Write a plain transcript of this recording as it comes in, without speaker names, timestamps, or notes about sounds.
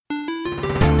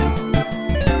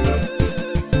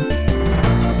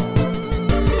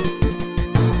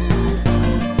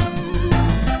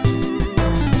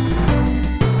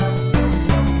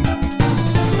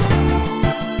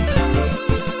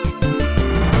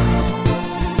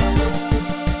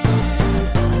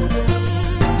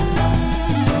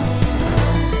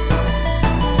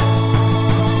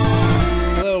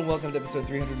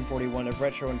of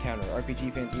Retro Encounter,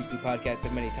 RPG Fans Weekly podcast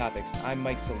of many topics. I'm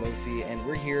Mike Solosi, and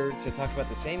we're here to talk about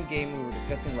the same game we were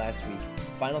discussing last week,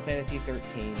 Final Fantasy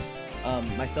XIII.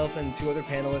 Myself and two other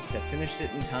panelists have finished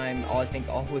it in time, all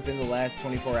within the last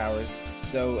 24 hours.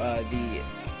 So the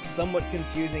somewhat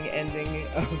confusing ending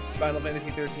of Final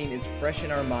Fantasy XIII is fresh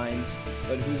in our minds,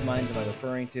 but whose minds am I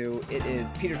referring to? It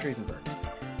is Peter Triesenberg.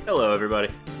 Hello, everybody.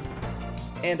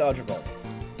 And Audra Ball.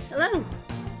 Hello.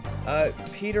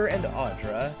 Peter and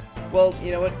Audra. Well,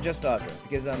 you know what? Just Audra.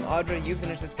 Because, Audra, you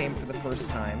finished this game for the first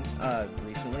time,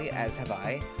 recently, as have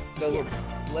I. So Yes.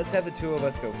 let's have the two of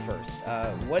us go first.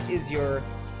 What is your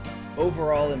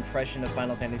overall impression of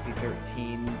Final Fantasy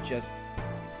XIII? Just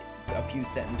a few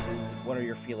sentences. What are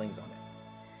your feelings on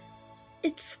it?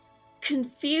 It's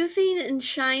confusing and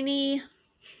shiny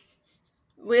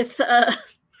with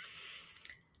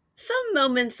some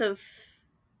moments of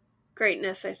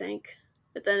greatness, I think.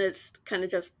 But then it's kind of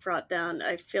just brought down.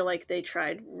 I feel like they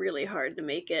tried really hard to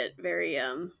make it very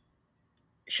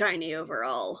shiny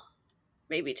overall,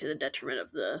 maybe to the detriment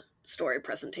of the story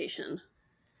presentation.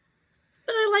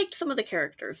 But I liked some of the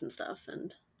characters and stuff,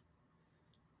 and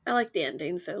I liked the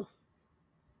ending, so...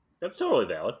 That's totally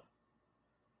valid.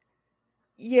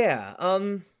 Yeah,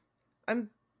 I'm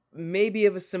maybe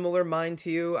of a similar mind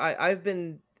to you. I've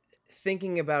been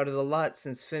thinking about it a lot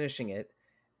since finishing it.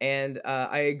 And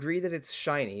I agree that it's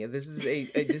shiny. This is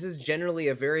this is generally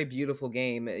a very beautiful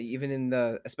game, even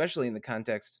especially in the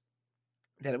context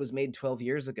that it was made 12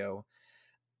 years ago.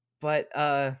 But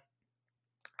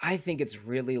I think it's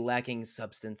really lacking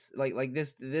substance. Like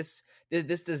this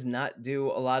does not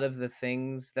do a lot of the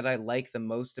things that I like the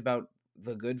most about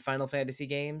the good Final Fantasy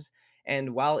games.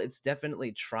 And while it's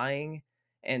definitely trying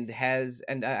and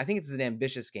I think it's an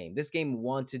ambitious game. This game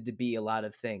wanted to be a lot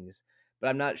of things, but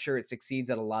I'm not sure it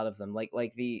succeeds at a lot of them. Like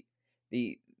the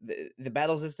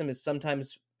battle system is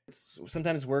sometimes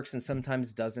works and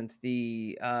sometimes doesn't.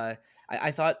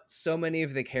 I thought so many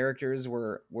of the characters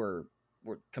were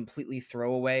completely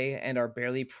throwaway and are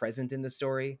barely present in the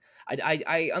story.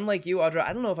 I unlike you, Audra,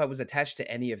 I don't know if I was attached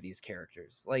to any of these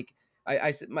characters. Like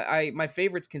my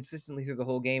favorites consistently through the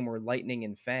whole game were Lightning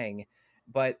and Fang,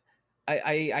 but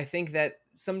I think that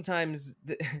sometimes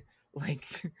like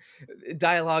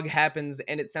dialogue happens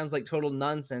and it sounds like total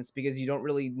nonsense because you don't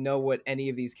really know what any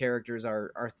of these characters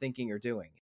are thinking or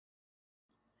doing.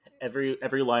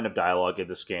 Every line of dialogue in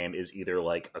this game is either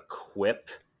like a quip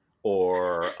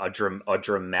or a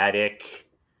dramatic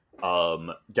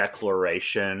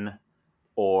declaration,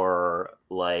 or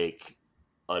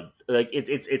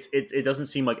it doesn't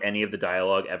seem like any of the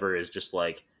dialogue ever is just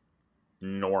like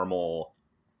normal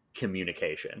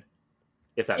communication,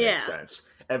 if that makes sense.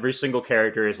 Every single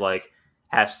character is like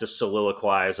has to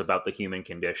soliloquize about the human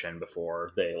condition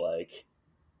before they like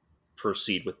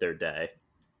proceed with their day.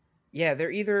 Yeah,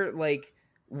 they're either like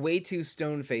way too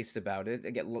stone-faced about it,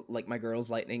 again, like my girls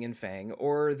Lightning and Fang,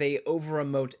 or they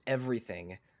over-emote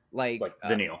everything, like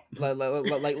Vanille,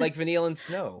 like Vanille and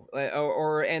Snow,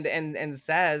 and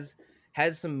Saz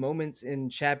has some moments in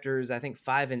chapters, I think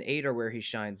 5 and 8 are where he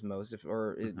shines most,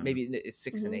 maybe it's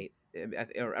 6 and 8,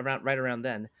 right around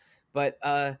then. But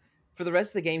for the rest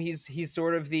of the game, he's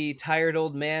sort of the tired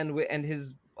old man, and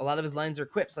a lot of his lines are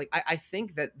quips. Like I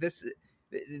think that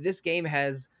this game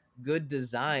has good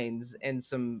designs and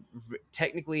some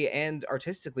technically and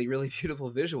artistically really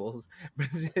beautiful visuals, but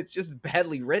it's just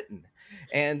badly written.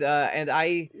 And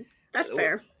that's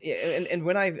fair. And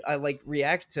when I like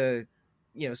react to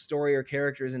story or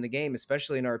characters in the game,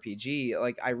 especially in RPG,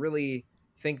 like I really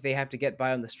think they have to get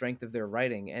by on the strength of their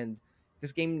writing. And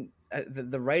this game,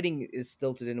 the writing is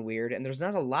stilted and weird, and there's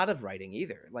not a lot of writing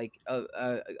either. Like a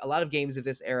lot of games of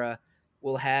this era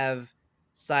will have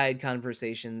side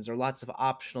conversations or lots of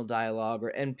optional dialogue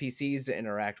or NPCs to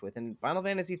interact with, and Final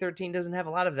Fantasy XIII doesn't have a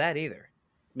lot of that either.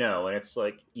 No, and it's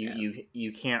like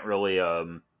you can't really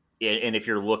and if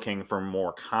you're looking for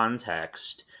more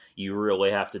context, you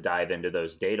really have to dive into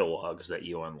those data logs that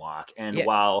you unlock. And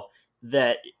while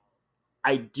that,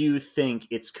 I do think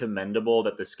it's commendable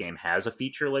that this game has a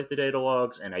feature like the data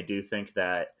logs, and I do think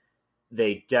that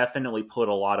they definitely put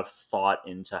a lot of thought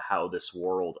into how this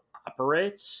world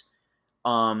operates.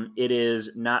 It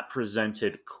is not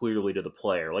presented clearly to the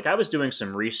player. Like I was doing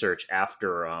some research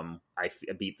after I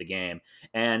beat the game,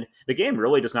 and the game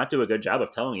really does not do a good job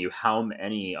of telling you how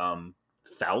many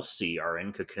fal'Cie are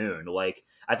in Cocoon. Like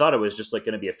I thought it was just like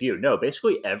going to be a few. No,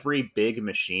 basically every big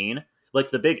machine,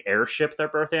 like the big airship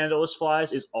that Barthandelus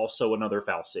flies, is also another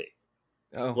fal'Cie.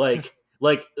 Oh, like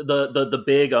the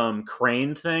big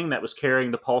crane thing that was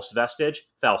carrying the Pulse Vestige,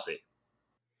 fal'Cie.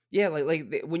 Yeah,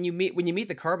 when you meet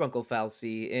the Carbuncle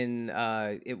fal'Cie in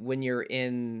when you're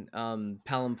in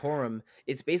Palamporum,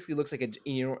 it basically looks like an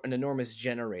enormous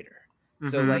generator.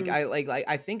 So Mm-hmm.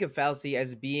 I think of fal'Cie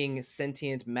as being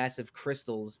sentient massive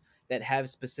crystals that have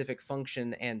specific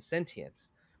function and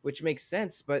sentience, which makes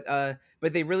sense. But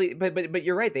they really but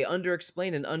you're right. They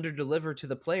underexplain and underdeliver to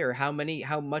the player how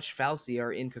much fal'Cie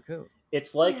are in Cocoon.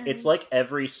 It's like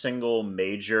every single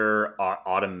major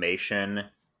automation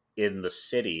in the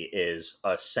city is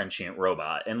a sentient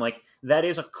robot, and like that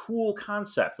is a cool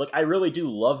concept. Like I really do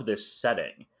love this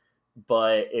setting,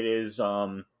 but it is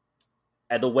and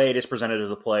the way it is presented to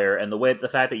the player, and the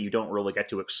fact that you don't really get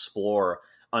to explore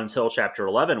until chapter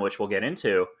 11, which we'll get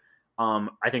into.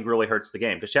 I think really hurts the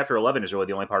game, because chapter 11 is really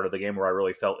the only part of the game where I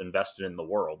really felt invested in the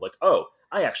world. Like, oh,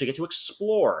 I actually get to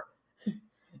explore.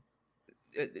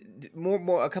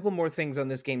 A couple more things on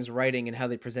this game's writing and how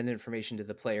they present information to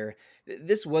the player.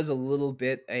 This was a little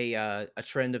bit a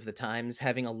trend of the times,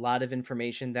 having a lot of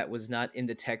information that was not in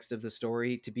the text of the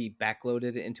story to be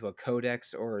backloaded into a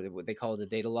codex, or what they call it a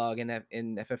data log in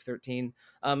FF13.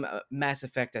 Mass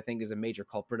Effect, I think, is a major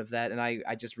culprit of that, and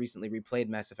I just recently replayed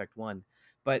Mass Effect 1.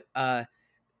 But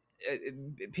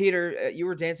Peter, you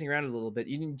were dancing around a little bit.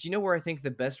 Do you know where I think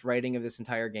the best writing of this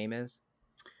entire game is?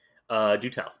 Do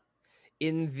tell.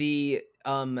 In the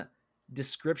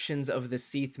descriptions of the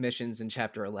Seath missions in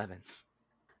chapter 11.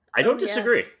 I don't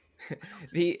disagree.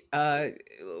 Yes.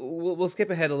 We'll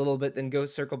skip ahead a little bit, then go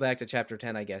circle back to chapter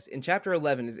 10, I guess. In chapter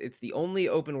 11, it's the only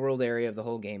open world area of the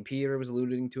whole game. Peter was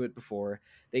alluding to it before.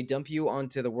 They dump you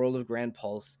onto the world of Grand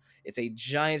Pulse. It's a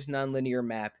giant nonlinear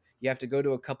map. You have to go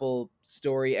to a couple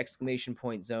story exclamation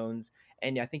point zones,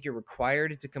 and I think you're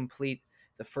required to complete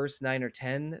the first 9 or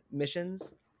 10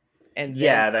 missions. And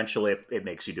then, eventually it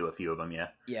makes you do a few of them.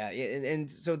 And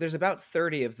so there's about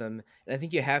 30 of them, and I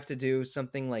think you have to do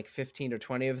something like 15 or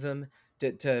 20 of them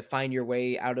to find your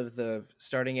way out of the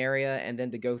starting area, and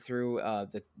then to go through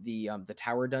the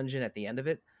tower dungeon at the end of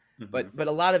it. Mm-hmm. But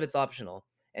a lot of it's optional,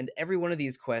 and every one of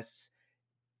these quests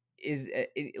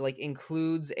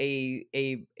includes a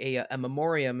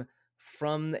memoriam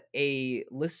from a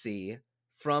l'Cie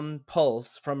from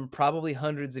Pulse from probably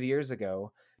hundreds of years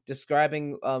ago,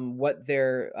 describing what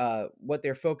their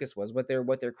focus was, what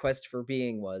their quest for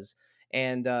being was,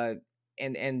 and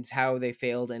how they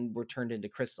failed and were turned into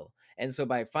crystal. And so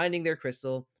by finding their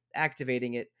crystal,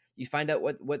 activating it, you find out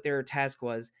what their task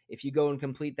was. If you go and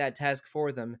complete that task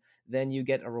for them, then you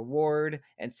get a reward,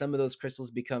 and some of those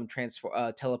crystals become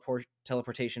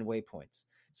teleportation waypoints.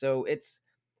 So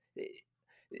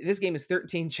this game is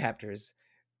 13 chapters.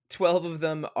 12 of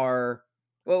them are,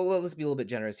 well, let's be a little bit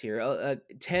generous here.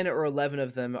 10 or 11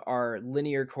 of them are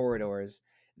linear corridors.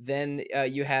 Then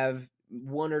you have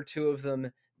 1 or 2 of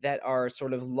them that are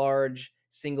sort of large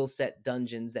single set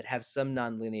dungeons that have some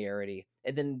non-linearity.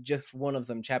 And then just one of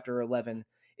them, chapter 11,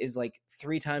 is like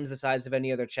 3 times the size of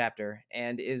any other chapter,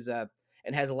 and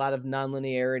has a lot of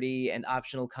non-linearity and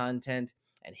optional content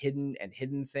and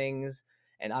hidden things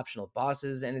and optional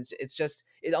bosses. And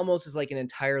it almost is like an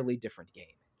entirely different game.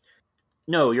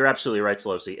 No, you're absolutely right,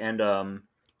 Slowsy. And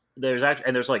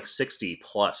there's like 60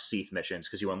 plus Seath missions,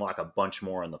 because you unlock a bunch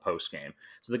more in the post game.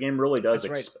 So the game really does.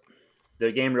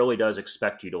 The game really does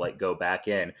expect you to like go back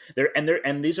in there,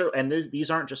 and these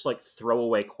aren't just like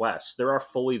throwaway quests. There are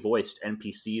fully voiced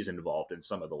NPCs involved in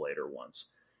some of the later ones.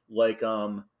 Like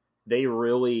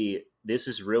this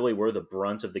is really where the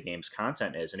brunt of the game's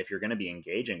content is. And if you're going to be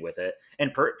engaging with it,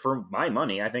 and for my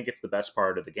money, I think it's the best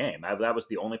part of the game. That was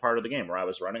the only part of the game where I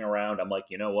was running around. I'm like,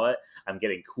 you know what? I'm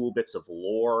getting cool bits of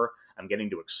lore. I'm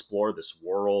getting to explore this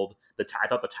world. I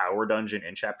thought the tower dungeon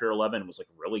in chapter 11 was like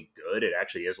really good. It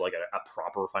actually is like a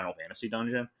proper Final Fantasy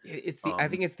dungeon. I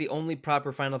think it's the only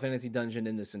proper Final Fantasy dungeon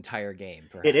in this entire game.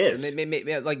 Perhaps. It is. And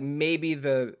maybe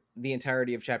the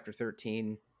entirety of chapter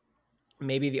 13.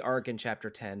 Maybe the arc in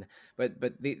chapter 10, but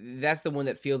that's the one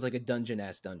that feels like a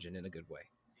dungeon-ass dungeon in a good way.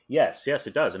 Yes,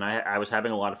 it does. And I was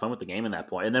having a lot of fun with the game in that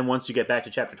point. And then once you get back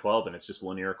to chapter 12, and it's just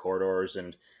linear corridors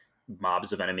and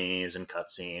mobs of enemies and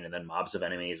cutscene, and then mobs of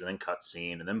enemies, and then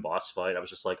cutscene, and then boss fight, I was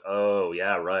just like, oh,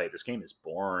 yeah, right. This game is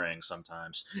boring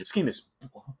sometimes. This game is...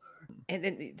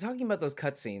 And talking about those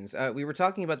cutscenes, we were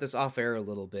talking about this off air a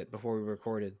little bit before we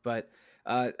recorded, but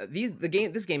this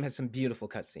game has some beautiful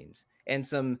cutscenes and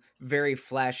some very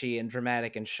flashy and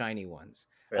dramatic and shiny ones.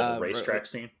 The racetrack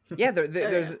scene. Yeah,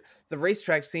 there's the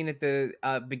racetrack scene at the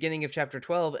beginning of chapter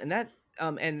 12, and that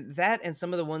and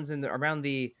some of the ones around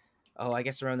the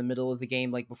middle of the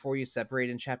game, like before you separate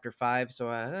in chapter 5.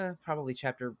 So probably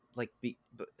chapter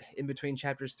in between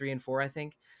chapters 3 and 4, I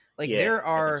think. Like there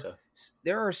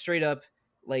are straight up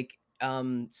like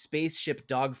spaceship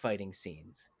dogfighting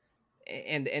scenes,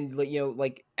 and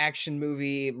like action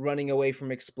movie running away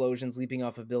from explosions, leaping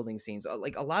off of building scenes.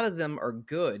 Like a lot of them are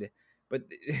good, but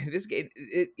this game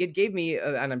it gave me,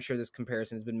 and I'm sure this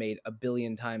comparison has been made a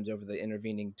billion times over the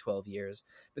intervening 12 years,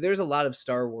 but there's a lot of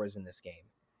Star Wars in this game.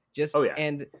 Just Oh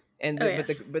yeah.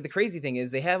 But the crazy thing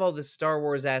is they have all this Star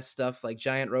Wars ass stuff like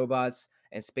giant robots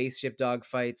and spaceship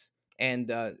dogfights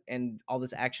and all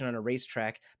this action on a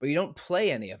racetrack, but you don't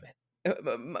play any of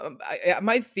it.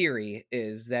 My theory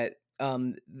is that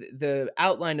the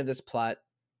outline of this plot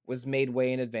was made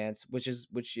way in advance, which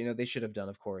they should have done,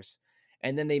 of course,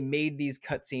 and then they made these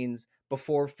cutscenes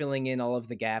before filling in all of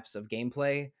the gaps of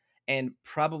gameplay, and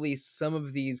probably some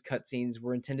of these cutscenes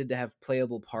were intended to have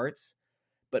playable parts,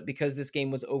 but because this game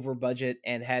was over budget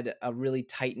and had a really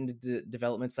tightened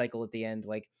development cycle at the end,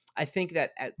 like I think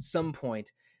that at some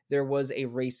point there was a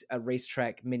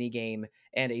racetrack mini game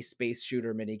and a space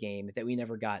shooter mini game that we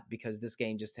never got because this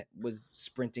game just was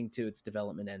sprinting to its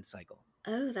development end cycle.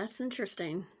 Oh, that's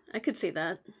interesting. I could see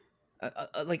that.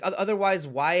 Otherwise,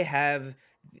 why have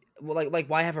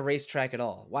why have a racetrack at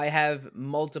all? Why have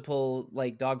multiple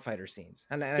like dogfighter scenes?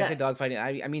 And I say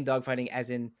dogfighting, I mean dogfighting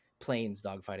as in planes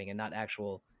dogfighting and not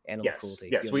actual animal cruelty.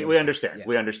 Yes, we understand. Yeah.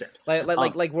 We understand.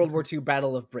 Like World War II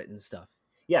Battle of Britain stuff.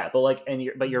 Yeah,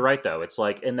 but you're right though. It's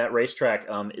like in that racetrack,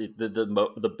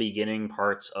 the beginning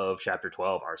parts of Chapter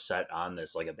 12 are set on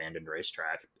this like abandoned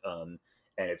racetrack, and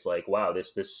it's like, wow,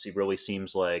 this really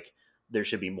seems like there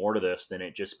should be more to this than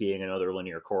it just being another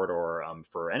linear corridor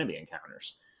for enemy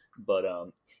encounters. But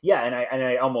I'm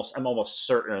almost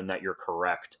certain that you're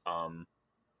correct on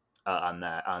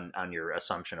that, on your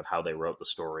assumption of how they wrote the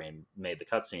story and made the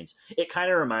cutscenes. It kind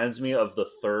of reminds me of the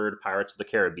third Pirates of the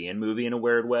Caribbean movie in a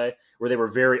weird way, where they were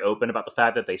very open about the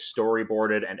fact that they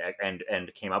storyboarded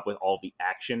and came up with all the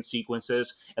action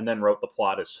sequences and then wrote the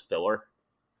plot as filler.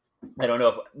 I don't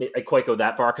know if I quite go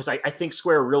that far, because I think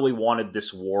Square really wanted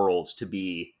this world to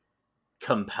be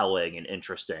compelling and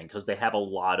interesting, because they have a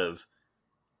lot of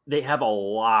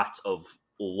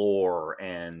lore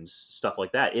and stuff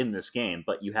like that in this game,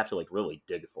 but you have to like really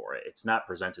dig for it. It's not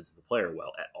presented to the player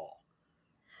well at all.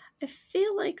 I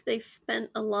feel like they spent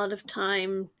a lot of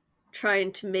time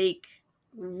trying to make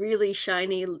really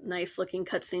shiny, nice looking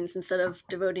cutscenes instead of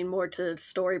devoting more to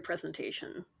story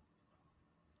presentation.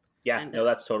 Yeah, no,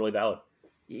 that's totally valid.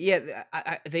 Yeah,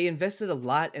 they invested a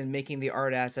lot in making the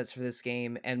art assets for this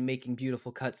game and making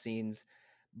beautiful cutscenes,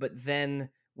 but then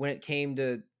when it came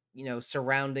to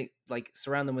surround them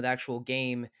with actual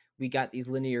game, we got these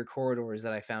linear corridors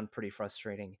that I found pretty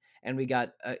frustrating, and we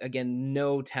got again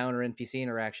no town or NPC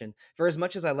interaction. For as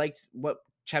much as I liked what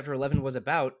Chapter 11 was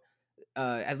about,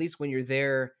 at least when you're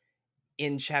there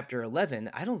in Chapter 11,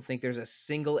 I don't think there's a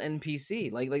single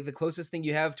NPC. Like the closest thing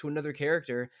you have to another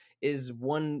character is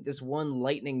this one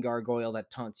lightning gargoyle that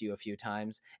taunts you a few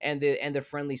times, and the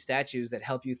friendly statues that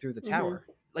help you through the tower.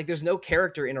 Mm-hmm. Like there's no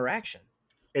character interaction.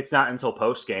 It's not until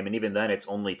post game, and even then, it's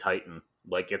only Titan.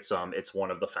 Like it's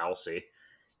one of the Fal'Cie,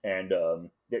 and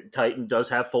Titan does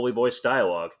have fully voiced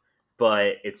dialogue,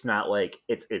 but it's not like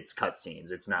it's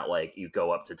cutscenes. It's not like you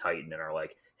go up to Titan and are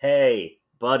like, "Hey,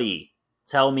 buddy,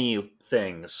 tell me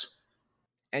things."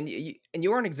 And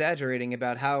you aren't exaggerating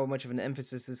about how much of an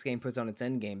emphasis this game puts on its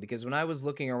end game, because when I was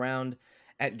looking around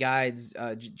at guides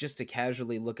just to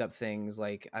casually look up things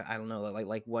like I don't know,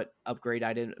 like what upgrade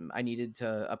I needed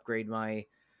to upgrade my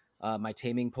my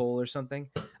taming pole or something.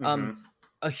 Mm-hmm.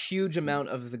 A huge amount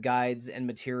of the guides and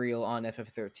material on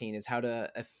FF13 is how to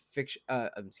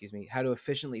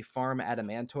efficiently farm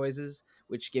adamantoises,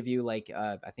 which give you like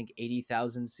I think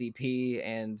 80,000 CP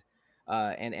and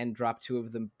drop 2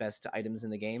 of the best items in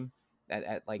the game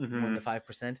at like 1 to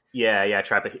 5%. Yeah,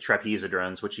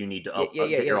 trapezodrons, which you need to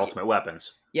get your ultimate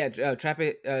weapons. Yeah,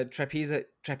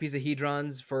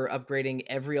 trapezahedrons for upgrading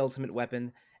every ultimate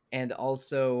weapon, and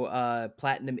also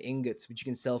platinum ingots, which you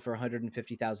can sell for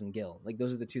 150,000 gil. Like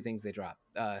those are the 2 things they drop.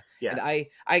 And I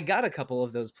got a couple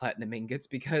of those platinum ingots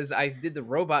because I did the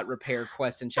robot repair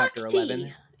quest in Chapter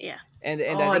 11. Yeah. And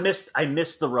I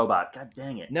missed the robot. God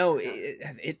dang it. No,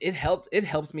 it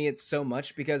helped me so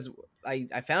much because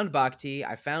I found Bhakti,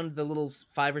 I found the little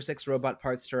 5 or 6 robot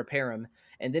parts to repair him,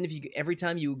 and then every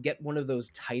time you get one of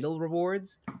those title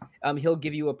rewards, he'll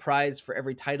give you a prize for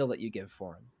every title that you give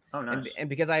for him. Oh, nice. And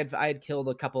because I had killed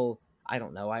a couple, I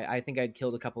don't know, I think I'd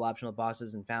killed a couple optional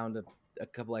bosses and found a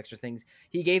couple extra things.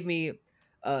 He gave me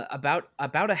about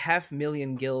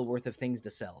 500,000 gil worth of things to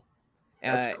sell.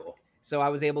 That's cool. So I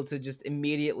was able to just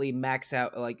immediately max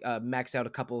out a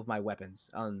couple of my weapons,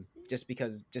 just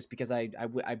because I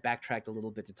backtracked a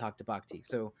little bit to talk to Bhakti.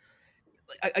 So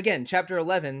again, Chapter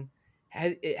 11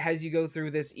 it has you go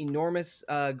through this enormous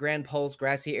Grand Pulse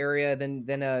grassy area,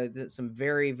 then some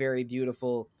very, very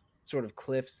beautiful sort of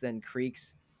cliffs, then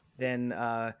creeks, then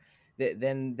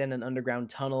then an underground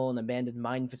tunnel, an abandoned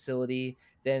mine facility,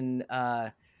 then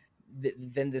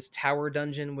then this tower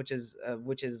dungeon, which is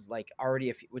like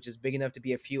already which is big enough to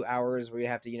be a few hours, where you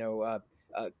have to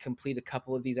complete a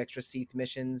couple of these extra Seath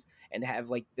missions and have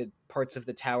like the parts of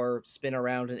the tower spin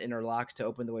around and interlock to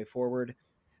open the way forward.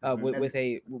 With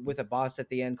a boss at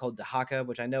the end called Dahaka,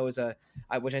 which I know is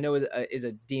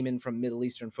a demon from Middle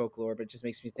Eastern folklore, but it just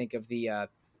makes me think of the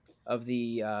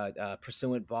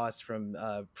pursuant boss from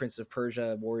Prince of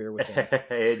Persia, Warrior Within.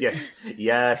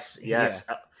 yes. Yeah.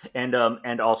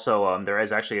 And also there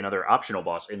is actually another optional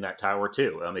boss in that tower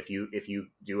too. If you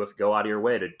go out of your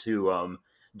way to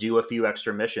do a few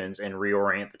extra missions and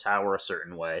reorient the tower a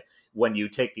certain way, when you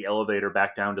take the elevator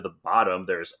back down to the bottom,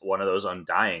 there's one of those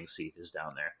undying Seath is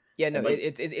down there. Yeah, no,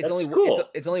 it's only cool.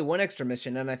 It's only one extra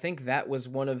mission, and I think that was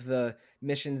one of the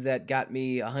missions that got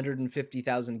me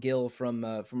 150,000 gil from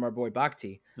our boy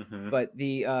Bhakti. Mm-hmm. But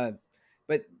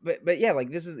but yeah,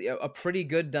 like this is a pretty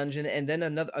good dungeon, and then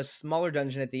a smaller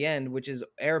dungeon at the end, which is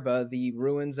Erba, the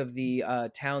ruins of the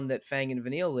town that Fang and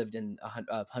Vanille lived in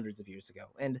hundreds of years ago.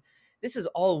 And this is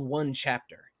all one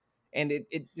chapter, and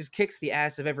it just kicks the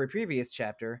ass of every previous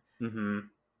chapter. Mm-hmm.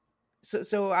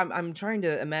 So I'm trying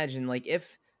to imagine, like,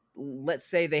 if, let's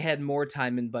say, they had more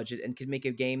time and budget and could make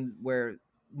a game where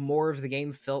more of the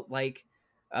game felt like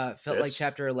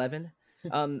chapter 11.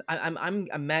 I'm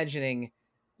imagining,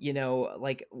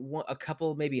 like a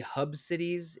couple maybe hub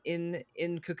cities in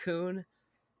Cocoon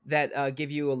that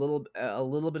give you a little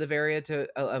bit of area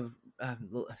a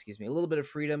little bit of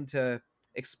freedom to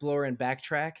explore and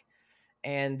backtrack.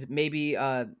 And maybe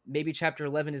chapter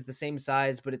 11 is the same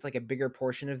size, but it's like a bigger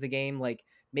portion of the game. Like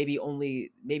maybe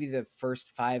the first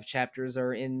 5 chapters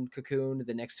are in Cocoon,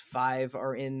 the next 5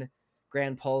 are in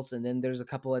Grand Pulse, and then there's a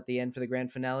couple at the end for the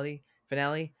grand finale.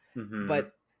 Mm-hmm.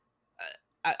 But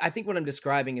I think what I'm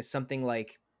describing is something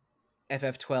like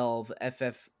FF12,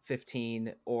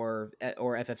 FF15, or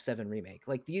FF7 Remake.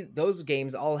 Like those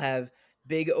games all have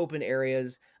big open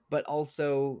areas, but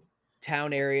also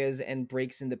town areas and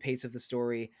breaks in the pace of the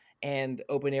story, and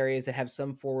open areas that have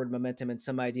some forward momentum and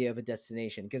some idea of a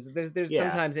destination. Because there's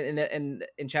sometimes in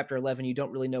chapter 11 you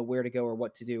don't really know where to go or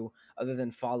what to do other than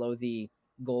follow the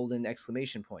golden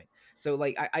exclamation point. So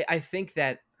like I think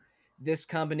that this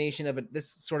combination of this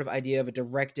sort of idea of a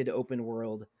directed open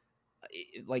world,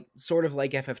 like sort of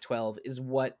like FF12, is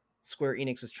what Square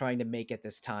Enix was trying to make at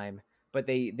this time, but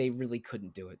they really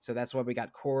couldn't do it. So that's why we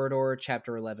got Corridor,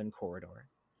 chapter 11 Corridor.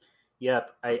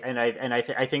 Yep,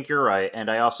 I think you're right,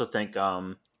 and I also think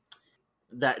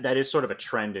that is sort of a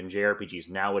trend in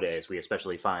JRPGs nowadays. We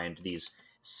especially find these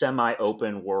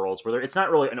semi-open worlds where it's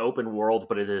not really an open world,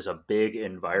 but it is a big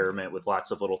environment with lots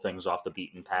of little things off the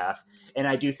beaten path. And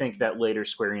I do think that later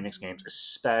Square Enix games,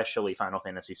 especially Final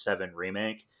Fantasy VII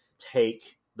Remake,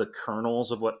 take the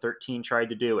kernels of what 13 tried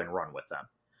to do and run with them.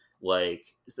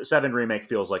 Like the 7 Remake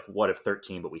feels like What If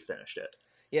 13, but we finished it.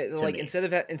 Yeah, like instead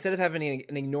of having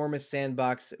an enormous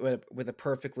sandbox with a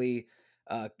perfectly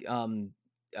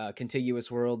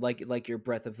contiguous world like your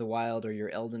Breath of the Wild or your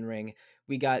Elden Ring,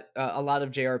 we got a lot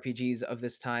of JRPGs of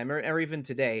this time or even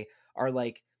today are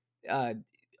like a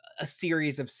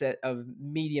series of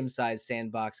medium-sized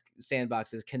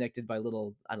sandboxes connected by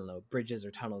little, I don't know, bridges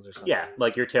or tunnels or something. Yeah,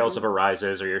 like your Tales of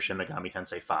Arises or your Shin Megami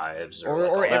Tensei 5s or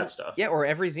all that stuff. Yeah, or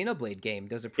every Xenoblade game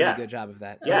does a pretty good job of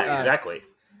that. Yeah, exactly.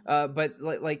 But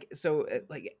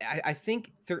I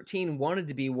think 13 wanted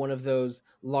to be one of those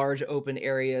large open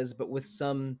areas, but with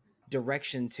some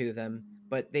direction to them.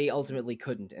 But they ultimately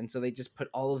couldn't, and so they just put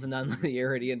all of the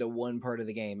nonlinearity into one part of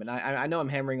the game. And I know I'm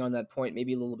hammering on that point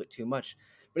maybe a little bit too much,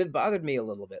 but it bothered me a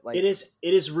little bit. Like it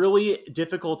is really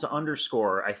difficult to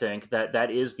underscore. I think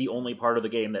that is the only part of the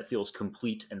game that feels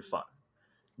complete and fun.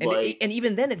 And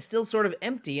even then, it's still sort of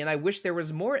empty, and I wish there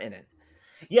was more in it.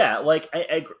 Yeah, like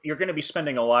you're going to be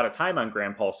spending a lot of time on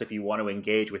Grand Pulse if you want to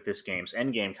engage with this game's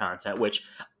endgame content, which,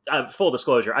 full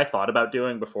disclosure, I thought about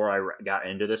doing before I got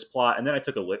into this plot, and then I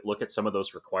took a look at some of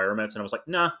those requirements, and I was like,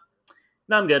 nah,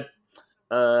 I'm good.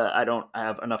 I don't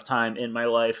have enough time in my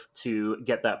life to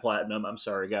get that platinum. I'm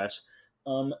sorry, guys.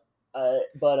 The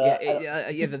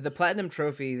platinum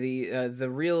trophy, the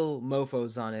real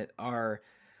mofos on it are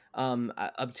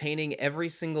obtaining every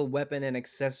single weapon and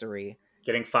accessory.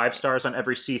 Getting 5 stars on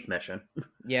every Seath mission.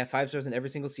 Yeah, 5 stars on every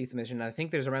single Seath mission. I think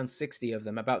there's around 60 of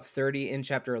them, about 30 in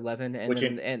Chapter 11,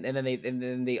 and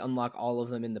then they unlock all of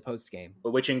them in the post game.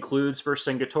 Which includes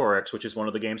Vercingetorix, which is one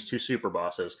of the game's 2 super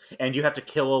bosses, and you have to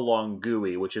kill a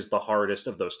Longui, which is the hardest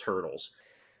of those turtles.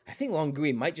 I think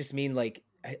Longui might just mean like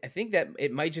I think that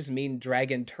it might just mean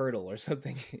dragon turtle or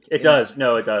something. It does.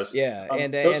 No, it does. Yeah,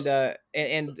 Those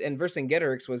and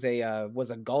Vercingetorix was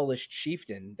a Gaulish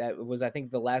chieftain that was, I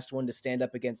think, the last one to stand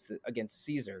up against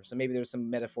Caesar. So maybe there's some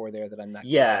metaphor there that I'm not.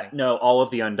 Yeah, Getting. no, all of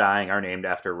the Undying are named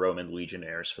after Roman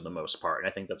legionnaires for the most part, and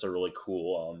I think that's a really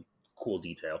cool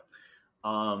detail.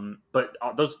 But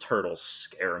those turtles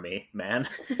scare me, man.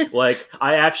 Like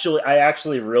I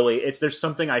actually really, there's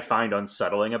something I find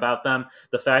unsettling about them.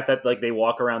 The fact that like they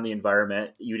walk around the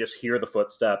environment, you just hear the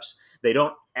footsteps. They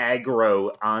don't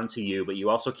aggro onto you, but you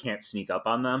also can't sneak up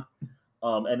on them.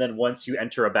 And then once you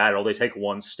enter a battle, they take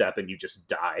one step and you just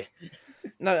die.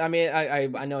 No, I mean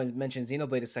I know I mentioned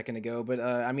Xenoblade a second ago, but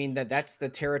I mean that's the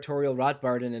territorial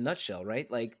Rotbard in a nutshell, right?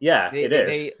 Like Yeah, they it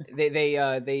is.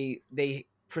 they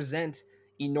present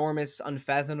enormous,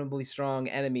 unfathomably strong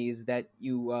enemies that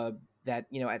you at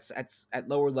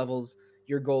lower levels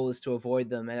your goal is to avoid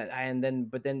them, and then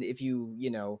if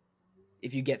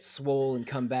if you get swole and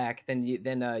come back, then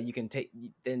you can take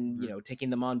taking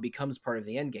them on becomes part of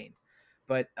the end game,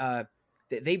 but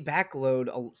they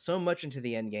backload so much into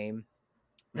the end game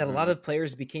that a lot of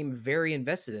players became very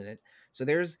invested in it. So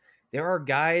there are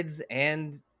guides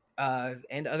and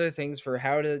other things for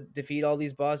how to defeat all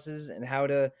these bosses and how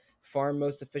to farm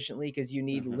most efficiently, because you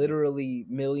need literally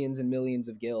millions and millions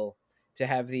of gil to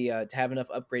have to have enough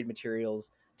upgrade materials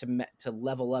to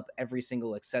level up every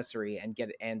single accessory and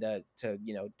get to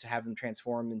have them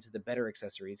transform into the better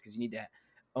accessories, because you need to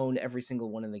own every single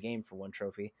one in the game for one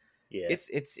trophy. Yeah, it's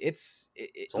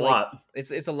a lot.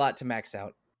 It's a lot to max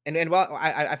out. And while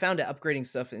I found upgrading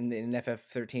stuff in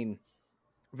FF13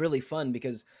 really fun,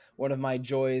 because one of my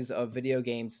joys of video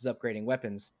games is upgrading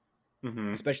weapons,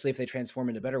 especially if they transform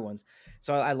into better ones.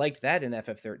 So I liked that in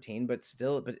FF13, but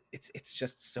it's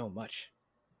just so much.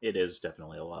 It is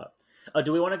definitely a lot.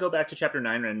 Do we want to go back to chapter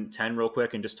 9 and 10 real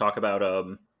quick and just talk about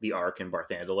the Ark and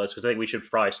Barthandelus? Because I think we should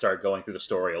probably start going through the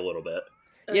story a little bit.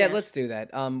 Yeah, let's do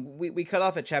that. We cut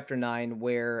off at chapter 9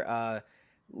 where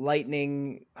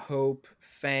Lightning, Hope,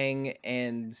 Fang,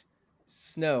 and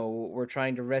Snow were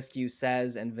trying to rescue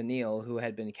Saz and Vanille, who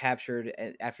had been captured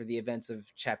after the events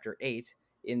of chapter 8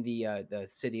 in the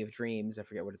City of Dreams. I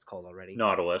forget what it's called already.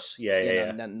 Nautilus.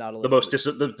 Yeah. Nautilus.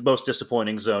 The most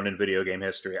disappointing zone in video game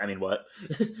history. I mean, what?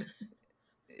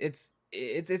 It's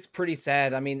pretty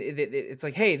sad. I mean, it's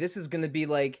like, hey, this is going to be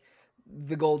like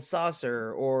the Gold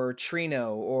Saucer or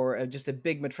Trino or just a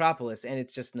big metropolis, and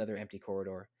it's just another empty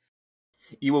corridor.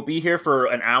 You will be here for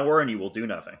an hour and you will do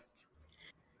nothing.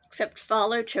 Except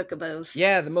follow chocobos.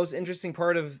 Yeah, the most interesting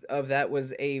part of that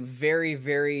was a very,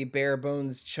 very bare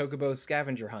bones chocobo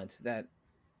scavenger hunt that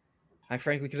I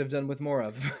frankly could have done with more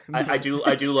of. I do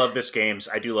love this game's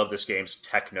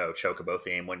techno chocobo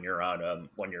theme when you're on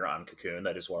Cocoon.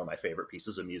 That is one of my favorite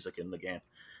pieces of music in the game.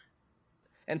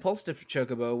 And Pulse to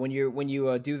Chocobo, when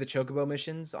you do the Chocobo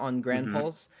missions on Grand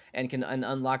Pulse and can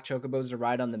unlock Chocobos to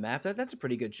ride on the map, that's a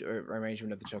pretty good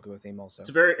arrangement of the Chocobo theme. Also,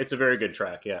 it's a very good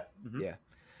track. Yeah, yeah.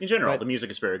 In general, the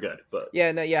music is very good, but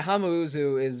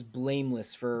Hamauzu is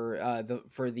blameless for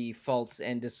the faults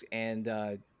and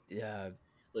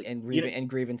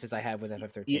grievances I have with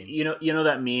FF13. You know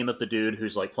that meme of the dude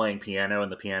who's like playing piano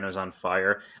and the piano's on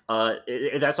fire?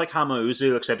 That's like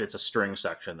Hamauzu, except it's a string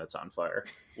section that's on fire.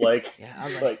 Like,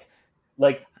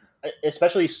 like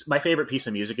especially my favorite piece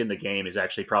of music in the game is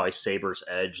actually probably Saber's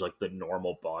Edge, like the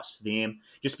normal boss theme,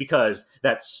 just because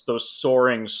that's those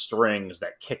soaring strings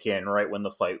that kick in right when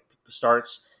the fight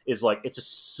starts. Is like, it's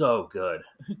just so good.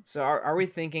 So are we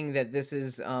thinking that this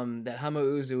is that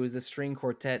Hamauzu is the string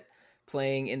quartet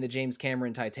playing in the James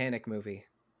Cameron Titanic movie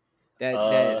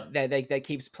that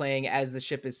keeps playing as the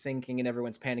ship is sinking and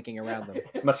everyone's panicking around them?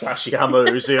 Masashi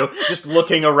Hamauzu just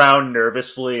looking around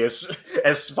nervously as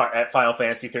at Final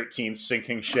Fantasy 13's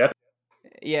sinking ship.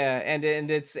 Yeah, and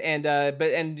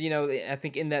I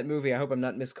think in that movie, I hope I'm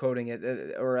not misquoting it,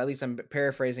 or at least I'm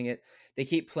paraphrasing it. They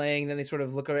keep playing, then they sort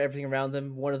of look at everything around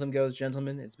them. One of them goes,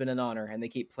 "Gentlemen, it's been an honor," and they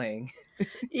keep playing.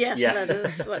 Yes, that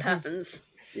is what happens.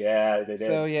 Yeah, they did.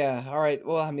 So yeah, all right.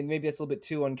 Well, I mean, maybe that's a little bit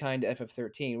too unkind to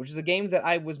FF13, which is a game that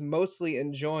I was mostly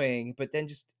enjoying, but then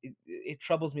just it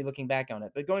troubles me looking back on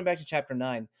it. But going back to chapter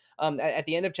 9, at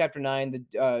the end of chapter 9,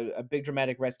 a big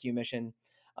dramatic rescue mission.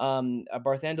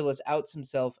 Barthandelus outs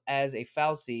himself as a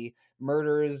Fal'Cie,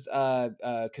 murders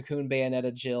Cocoon,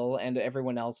 Bayonetta, Jill, and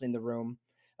everyone else in the room.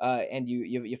 And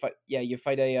you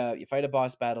fight a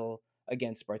boss battle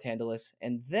against Barthandelus,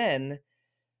 and then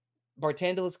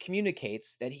Barthandelus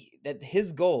communicates that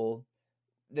his goal,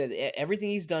 that everything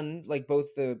he's done, like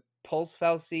both the Pulse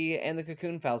Fal'Cie and the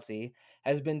Cocoon Fal'Cie,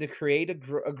 has been to create a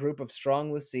group of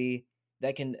strong l'Cie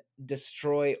that can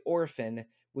destroy Orphan,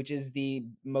 which is the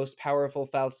most powerful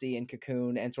fal'Cie in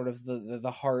Cocoon and sort of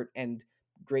the heart and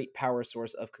great power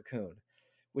source of Cocoon,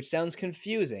 which sounds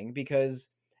confusing because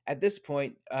at this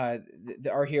point,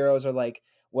 our heroes are like,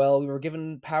 well, we were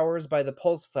given powers by the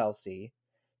Pulse fal'Cie,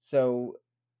 so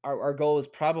our goal is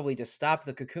probably to stop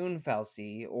the Cocoon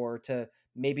fal'Cie or to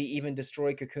maybe even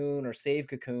destroy Cocoon or save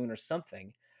Cocoon or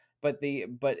something. But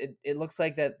it looks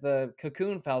like that the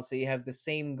Cocoon fal'Cie have the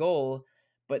same goal,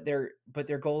 but their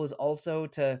goal is also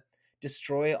to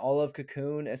destroy all of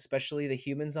Cocoon, especially the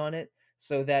humans on it,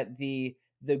 so that the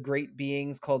great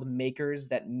beings called Makers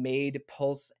that made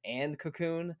Pulse and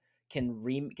Cocoon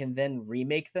can then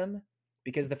remake them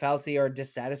because the fal'Cie are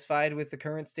dissatisfied with the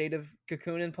current state of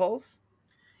Cocoon and Pulse.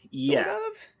 Yeah. Sort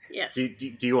of. Yes.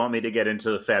 Do you want me to get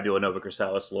into the Fabula Nova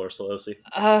Chrysalis lore, Solosi?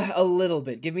 A little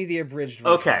bit. Give me the abridged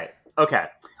version. Okay.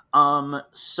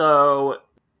 So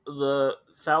the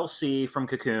fal'Cie from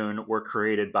Cocoon were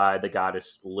created by the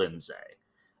goddess Lindsay.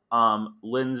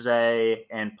 Lindsay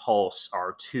and Pulse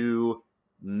are two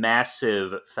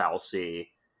massive fal'Cie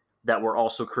that were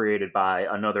also created by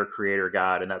another creator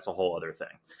god, and that's a whole other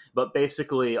thing. But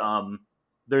basically,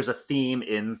 there's a theme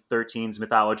in 13's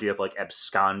mythology of like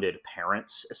absconded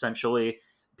parents, essentially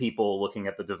people looking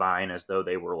at the divine as though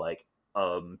they were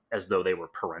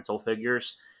parental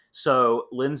figures. So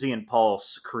Lindsay and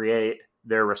Pulse create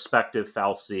their respective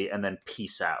fal'Cie and then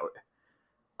peace out.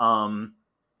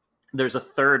 There's a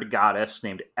third goddess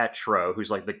named Etro,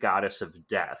 who's like the goddess of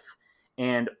death.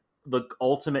 And the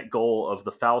ultimate goal of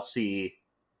the fal'Cie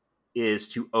is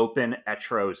to open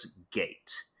Etro's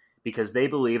gate, because they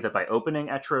believe that by opening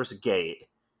Etro's gate,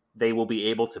 they will be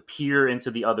able to peer into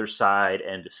the other side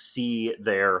and see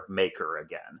their maker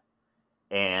again.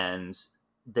 And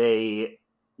the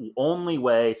only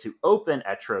way to open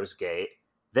Etro's gate,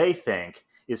 they think,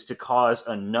 is to cause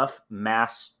enough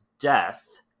mass death,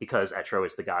 because Etro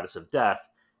is the goddess of death,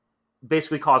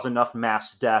 basically cause enough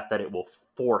mass death that it will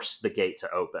force the gate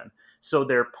to open. So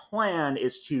their plan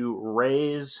is to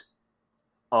raise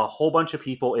a whole bunch of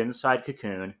people inside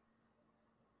Cocoon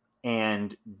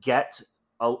and get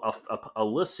a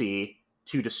l'Cie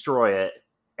to destroy it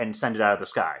and send it out of the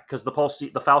sky. Because the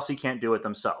fal'Cie can't do it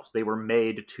themselves. They were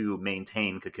made to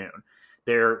maintain Cocoon.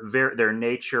 Their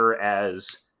nature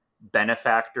as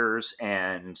benefactors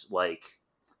and like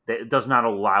it does not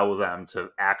allow them to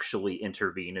actually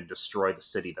intervene and destroy the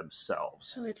city themselves.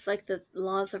 So it's like the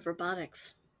laws of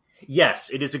robotics. Yes,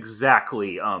 it is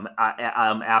exactly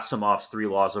Asimov's 3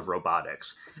 laws of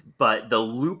robotics. But the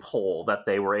loophole that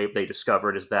they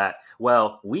discovered is that,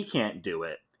 well, we can't do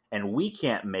it, and we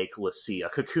can't make l'Cie. A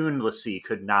Cocoon l'Cie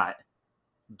could not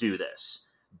do this.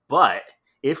 But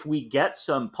if we get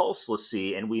some Pulse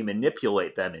l'Cie and we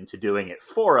manipulate them into doing it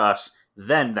for us,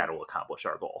 then that will accomplish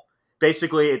our goal.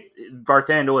 Basically,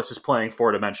 Barthandelus is playing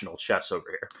 4-dimensional chess over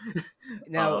here.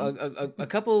 Now, a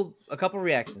couple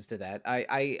reactions to that.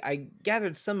 I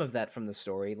gathered some of that from the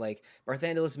story. Like,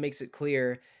 Barthandelus makes it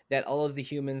clear that all of the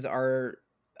humans are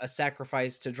a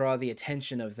sacrifice to draw the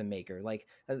attention of the Maker. Like,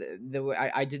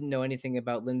 I didn't know anything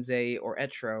about Lindsay or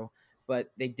Etro,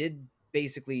 but they did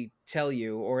basically tell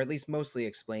you, or at least mostly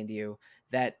explain to you,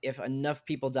 that if enough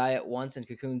people die at once and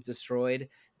Cocoon's destroyed,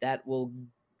 that will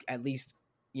at least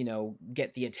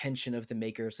get the attention of the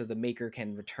Maker so the Maker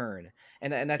can return.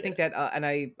 And I think that, and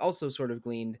I also sort of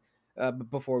gleaned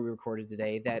before we recorded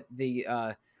today that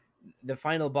the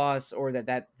final boss, or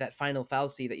that final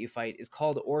fal'Cie that you fight, is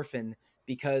called Orphan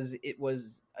because it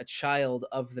was a child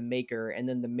of the Maker, and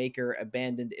then the Maker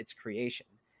abandoned its creation.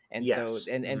 And yes.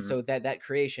 So that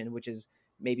creation, which is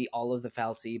maybe all of the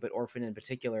fal'Cie, but Orphan in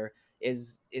particular,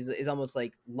 is almost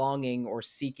like longing or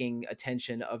seeking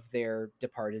attention of their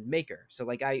departed Maker. So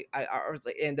like I was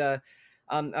like, and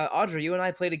Audrey, you and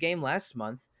I played a game last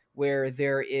month where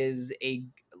there is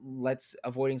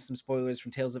avoiding some spoilers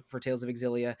from Tales of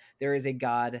Exilia, there is a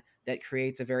god that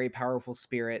creates a very powerful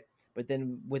spirit, but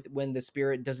then when the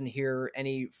spirit doesn't hear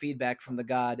any feedback from the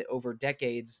god over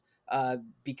decades,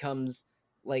 becomes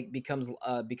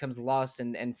lost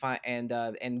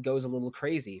and goes a little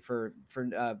crazy for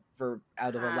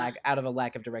out of a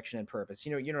lack of direction and purpose.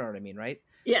 You know what I mean, right?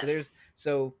 Yes.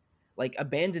 So like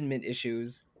abandonment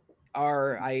issues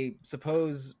are, I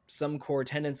suppose, some core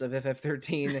tenets of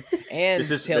FF13 and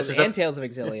Tales of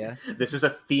Exilia. This is a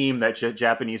theme that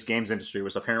Japanese games industry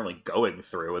was apparently going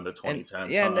through in the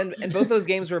 2010s. And both those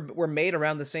games were made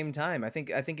around the same time. I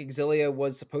think Exilia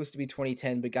was supposed to be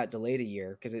 2010, but got delayed a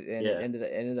year because it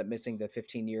ended up missing the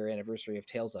 15-year anniversary of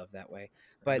Tales of that way.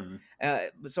 But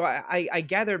so I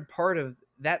gathered part of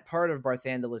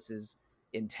Barthandelus's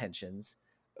intentions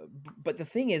but the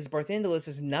thing is, Barthandelus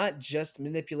is not just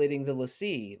manipulating the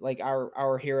l'Cie like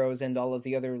our heroes and all of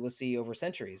the other l'Cie over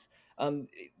centuries. Um,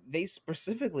 they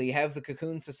specifically have the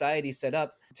Cocoon Society set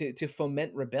up to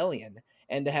foment rebellion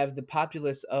and to have the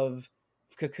populace of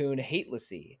Cocoon hate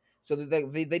l'Cie. So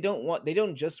that they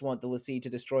don't just want the l'Cie to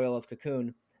destroy all of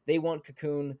Cocoon. They want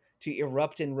Cocoon to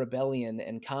erupt in rebellion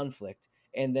and conflict,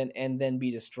 and then be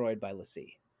destroyed by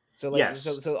l'Cie. So like Yes.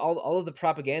 so all of the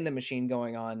propaganda machine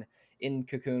going on in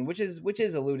Cocoon, which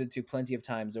is alluded to plenty of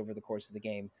times over the course of the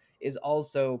game, is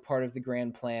also part of the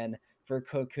grand plan for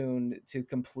Cocoon to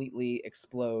completely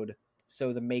explode,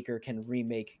 so the maker can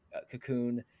remake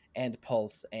Cocoon and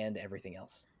Pulse and everything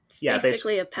else. It's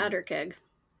basically a powder keg.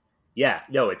 Yeah,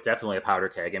 no, it's definitely a powder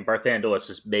keg, and Barthandelus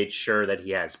has made sure that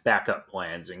he has backup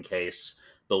plans in case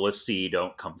the l'Cie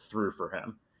don't come through for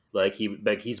him.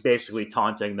 He's basically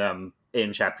taunting them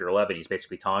in chapter 11. He's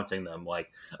basically taunting them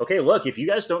like, okay, look, if you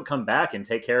guys don't come back and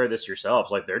take care of this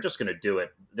yourselves, like they're just going to do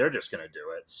it. They're just going to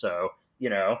do it. So,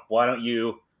 why don't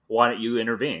you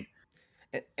intervene?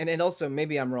 And also,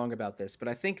 maybe I'm wrong about this, but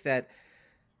I think that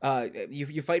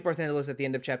you fight Barthandelus at the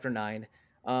end of chapter 9.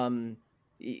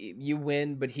 You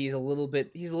win, but he's a little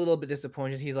bit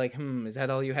disappointed. He's like, is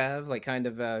that all you have? Like kind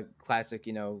of a classic,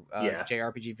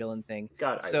 JRPG villain thing.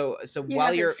 God, so you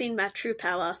while haven't seen my true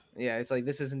power. Yeah, it's like,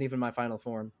 this isn't even my final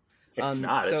form. It's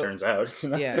not. It turns out it's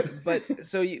not. Yeah, but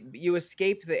so you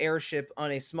escape the airship on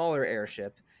a smaller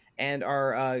airship, and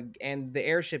the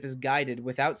airship is guided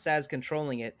without Saz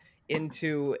controlling it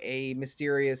into a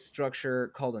mysterious structure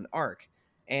called an ark.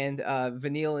 And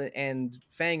Vanille and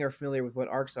Fang are familiar with what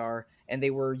arcs are, and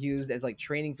they were used as like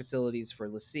training facilities for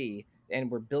l'Cie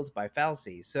and were built by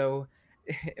Fal'Cie. So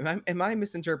am I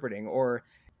misinterpreting, or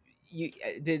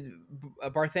did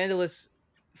Barthandelus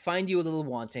find you a little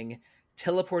wanting,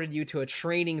 teleported you to a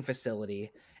training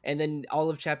facility, and then all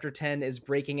of chapter 10 is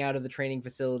breaking out of the training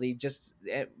facility,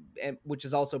 which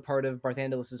is also part of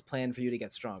Barthandelus's plan for you to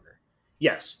get stronger?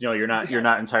 Yes, no, you're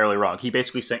not entirely wrong. He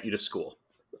basically sent you to school.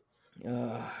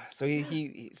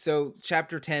 So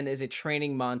chapter 10 is a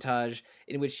training montage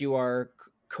in which you are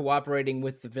cooperating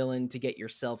with the villain to get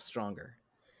yourself stronger.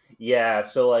 Yeah,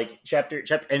 so like chapter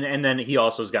and then he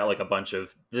also has got like a bunch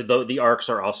of the arcs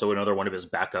are also another one of his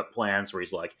backup plans, where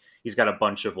he's got a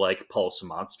bunch of like pulse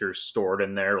monsters stored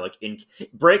in there, like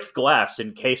break glass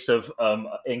in case of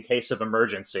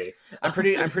emergency. I'm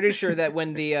pretty sure that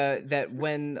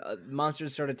when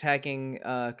monsters start attacking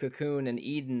Cocoon and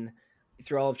Eden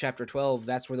through all of chapter 12,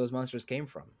 that's where those monsters came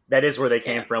from. That is where they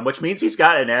came from, which means he's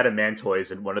got an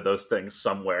adamantoise in one of those things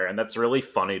somewhere, and that's really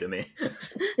funny to me.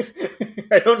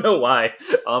 I don't know why.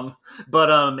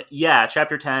 Yeah,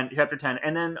 chapter 10,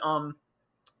 and then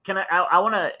I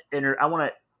want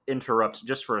to interrupt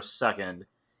just for a second,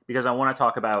 because I want to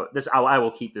talk about this. I will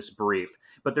keep this brief,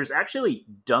 but there's actually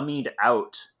dummied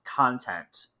out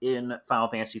content in Final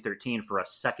Fantasy 13 for a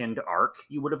second arc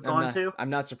you would have gone to. I'm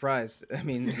not surprised. I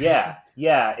mean, yeah.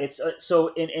 It's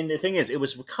and the thing is, it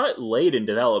was cut late in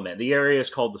development. The area is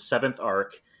called the 7th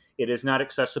arc. It is not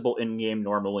accessible in game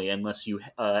normally unless you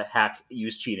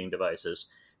use cheating devices,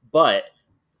 but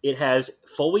it has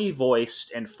fully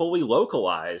voiced and fully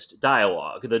localized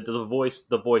dialogue.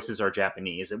 The voices are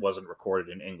Japanese. It wasn't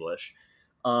recorded in English.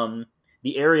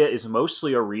 The area is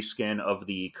mostly a reskin of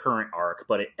the current arc,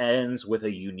 but it ends with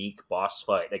a unique boss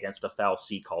fight against a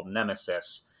Fal'Cie called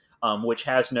Nemesis, which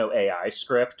has no AI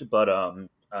script, but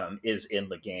is in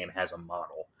the game, has a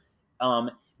model.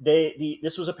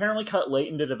 This was apparently cut late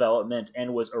into development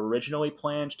and was originally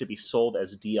planned to be sold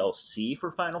as DLC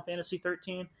for Final Fantasy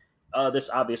 13.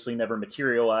 This obviously never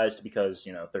materialized because,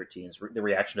 the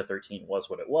reaction to 13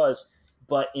 was what it was.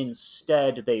 But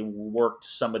instead, they worked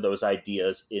some of those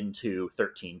ideas into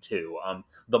 13.2.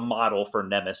 The model for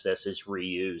Nemesis is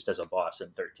reused as a boss in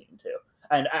 13.2.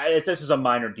 And this is a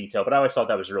minor detail, but I always thought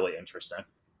that was really interesting.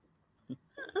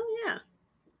 Oh, yeah.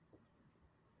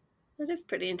 That is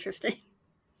pretty interesting.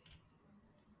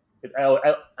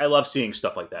 I love seeing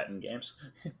stuff like that in games.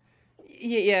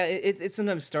 Yeah, it's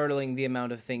sometimes startling the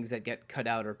amount of things that get cut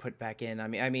out or put back in. I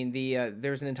mean,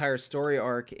 there's an entire story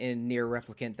arc in Nier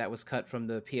Replicant that was cut from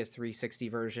the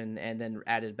PS360 version and then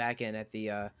added back in at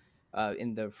the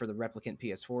for the Replicant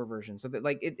PS4 version. So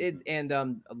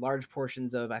that large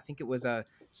portions of, I think it was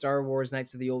Star Wars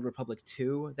Knights of the Old Republic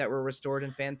 2 that were restored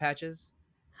in fan patches.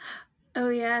 Oh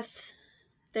yes,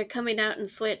 they're coming out in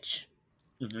Switch.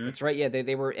 Mm-hmm. That's right. Yeah,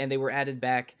 they were added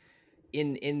back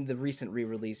in the recent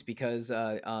re-release because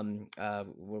what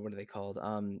are they called?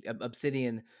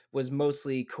 Obsidian was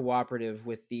mostly cooperative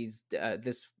with this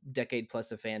decade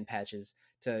plus of fan patches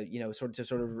to sort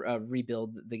of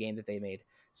rebuild the game that they made.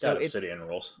 So Obsidian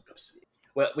rules.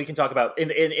 Well, we can talk about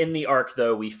in the arc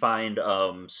though. We find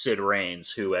Cid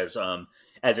Raines, who as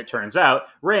it turns out,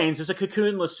 Raines is a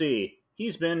Cocoon l'Cie.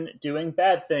 He's been doing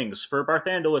bad things for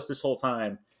Barthandelus this whole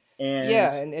time. And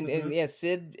yeah, and yeah,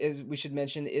 Cid, is we should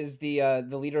mention, is the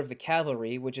leader of the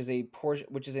cavalry, which is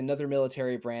another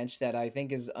military branch that I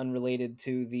think is unrelated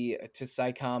to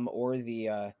SciComm or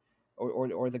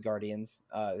the Guardians.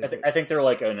 I think they're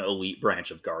like an elite branch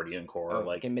of Guardian Corps.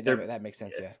 Like that makes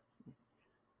sense. Yeah,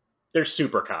 they're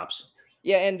super cops.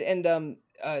 Yeah, and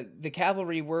the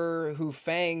cavalry were who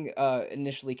Fang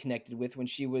initially connected with when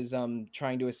she was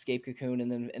trying to escape Cocoon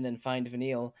and then find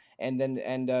Vanille, and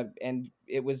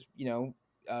it was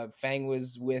Fang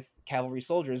was with cavalry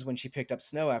soldiers when she picked up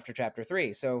Snow after Chapter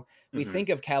 3. So we think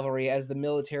of cavalry as the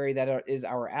military that is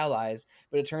our allies,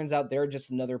 but it turns out they're just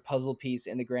another puzzle piece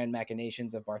in the grand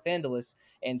machinations of Barthandelus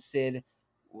and Cid,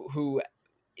 who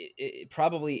it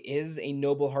probably is a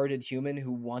noble-hearted human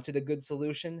who wanted a good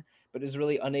solution, but is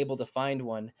really unable to find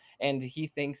one. And he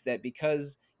thinks that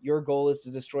because your goal is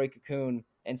to destroy Cocoon,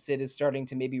 and Cid is starting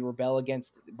to maybe rebel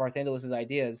against Barthandelus'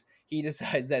 ideas, he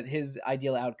decides that his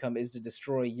ideal outcome is to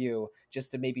destroy you,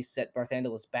 just to maybe set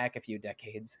Barthandelus back a few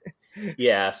decades.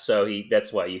 Yeah, so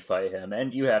that's why you fight him,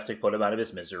 and you have to put him out of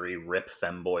his misery. Rip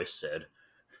femboy Cid.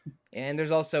 And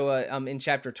there's also in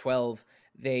Chapter 12,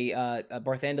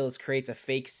 Barthandelus creates a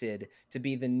fake Cid to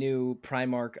be the new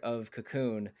Primarch of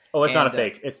Cocoon. Oh, it's not a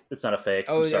fake. It's not a fake.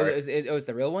 Oh, I'm sorry. It's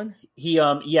the real one?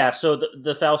 So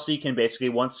the fal'Cie can basically,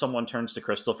 once someone turns to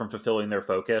crystal from fulfilling their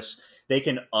focus, they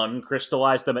can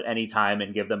uncrystallize them at any time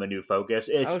and give them a new focus.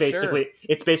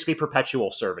 It's basically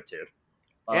perpetual servitude.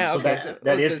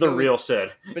 That is the real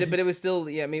Cid. But it was still,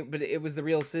 but it was the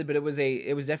real Cid, but it was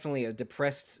definitely a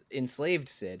depressed, enslaved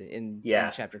Cid in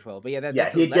Chapter 12. But he had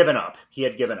given up. He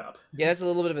had given up. Yeah, that's a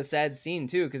little bit of a sad scene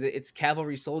too, because it's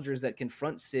cavalry soldiers that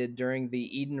confront Cid during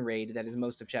the Eden raid that is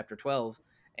most of Chapter 12,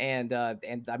 and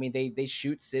I mean they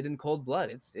shoot Cid in cold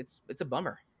blood. It's a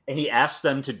bummer. And he asks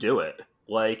them to do it.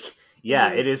 Like,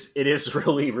 it is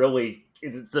really, really,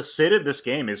 the Cid in this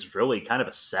game is really kind of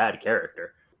a sad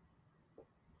character.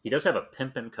 He does have a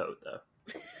pimpin' coat, though.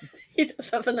 He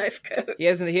does have a nice coat. He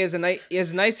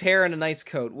has nice hair and a nice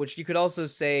coat, which you could also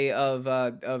say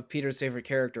of Peter's favorite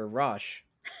character, Rosh.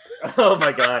 Oh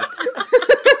my god.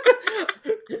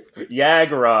 Yag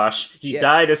Rosh. He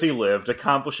died as he lived,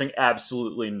 accomplishing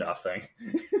absolutely nothing.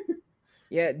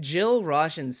 Yeah, Jill,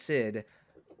 Rosh, and Cid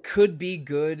could be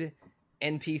good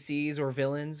NPCs or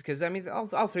villains, because I mean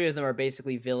all three of them are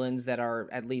basically villains that are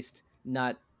at least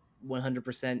not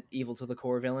 100% evil to the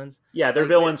core villains. Yeah, they're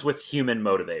villains with human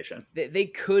motivation. They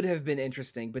could have been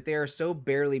interesting, but they are so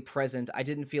barely present. I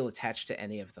didn't feel attached to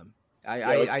any of them.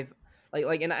 I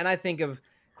think of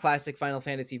classic Final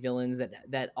Fantasy villains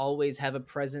that always have a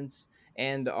presence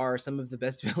and are some of the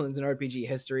best villains in RPG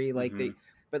history.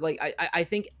 I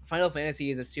think Final Fantasy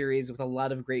is a series with a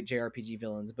lot of great JRPG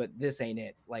villains, but this ain't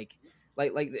it. I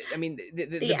mean,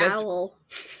 the best, owl.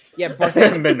 Yeah,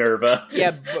 Minerva.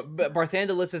 Yeah, but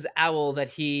Barthandelus's owl that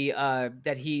he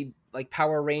like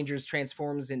Power Rangers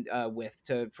transforms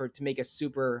to make a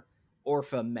super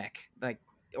orphan mech. I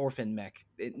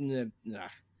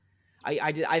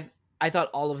thought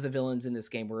all of the villains in this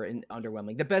game were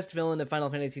underwhelming. The best villain of Final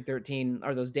Fantasy 13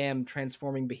 are those damn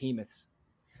transforming behemoths.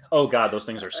 Oh god, those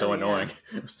things are so annoying.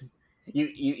 You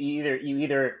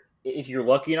either if you're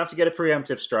lucky enough to get a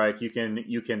preemptive strike, you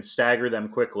can stagger them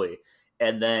quickly,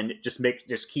 and then just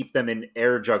keep them in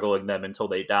air juggling them until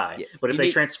they die. Yeah, but if they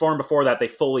transform before that, they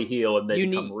fully heal and they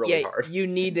become really hard. You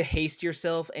need to haste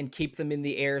yourself and keep them in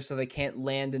the air so they can't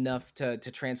land enough to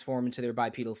transform into their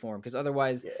bipedal form, because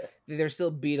otherwise they're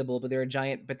still beatable, but they're a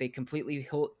giant, but they completely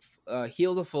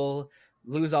heal to full,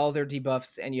 lose all their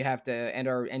debuffs, and you have to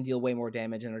and deal way more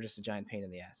damage and are just a giant pain in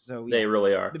the ass. So they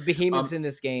really are. Behemoths in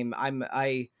this game,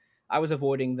 I was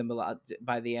avoiding them a lot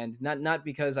by the end, not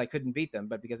because I couldn't beat them,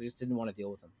 but because I just didn't want to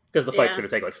deal with them. Because the fight's going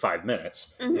to take like 5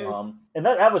 minutes. Mm-hmm. And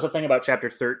that was the thing about Chapter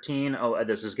 13. Oh,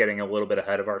 this is getting a little bit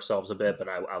ahead of ourselves a bit, but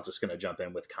I'm just going to jump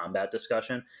in with combat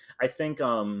discussion. I think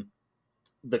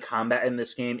the combat in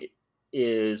this game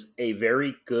is a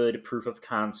very good proof of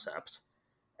concept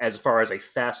as far as a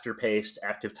faster-paced,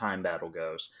 active time battle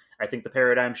goes. I think the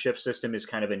paradigm shift system is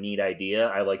kind of a neat idea.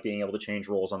 I like being able to change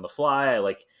roles on the fly.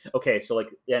 The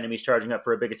enemy's charging up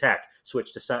for a big attack,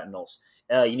 switch to Sentinels.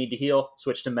 You need to heal,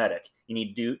 switch to Medic. You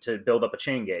need to build up a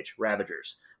chain gauge,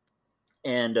 Ravagers.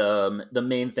 And the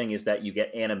main thing is that you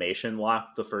get animation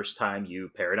locked the first time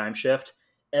you paradigm shift.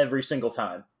 Every single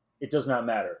time. It does not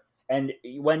matter. And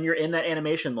when you're in that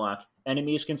animation lock,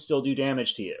 enemies can still do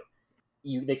damage to you.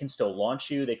 They can still launch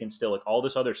you. They can still all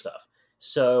this other stuff.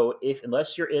 So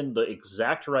unless you're in the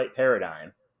exact right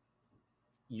paradigm,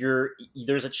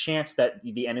 there's a chance that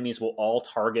the enemies will all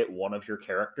target one of your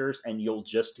characters and you'll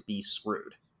just be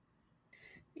screwed.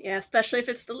 Yeah, especially if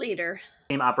it's the leader.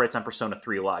 The game operates on Persona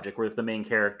 3 logic, where if the main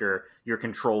character you're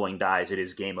controlling dies, it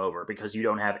is game over because you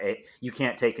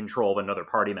can't take control of another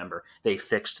party member. They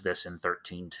fixed this in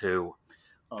 13.2.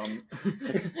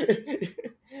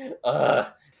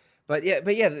 But yeah,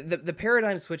 the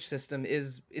paradigm switch system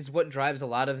is what drives a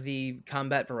lot of the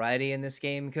combat variety in this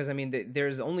game, because I mean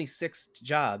there's only 6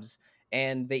 jobs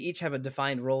and they each have a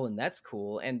defined role, and that's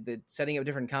cool. And the setting up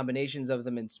different combinations of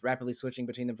them and rapidly switching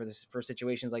between them for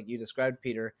situations like you described,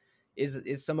 Peter,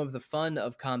 is some of the fun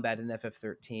of combat in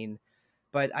FF13.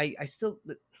 But I still,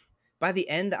 by the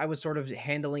end, I was sort of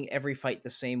handling every fight the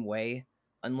same way,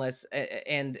 unless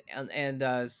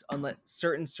unless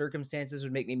certain circumstances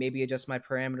would make me maybe adjust my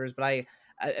parameters. But I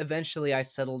eventually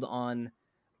settled on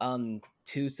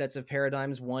 2 sets of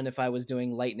paradigms. One if I was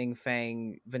doing Lightning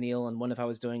Fang Vanille, and one if I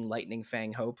was doing Lightning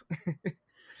Fang Hope.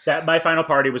 That my final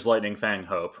party was Lightning Fang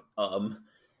Hope.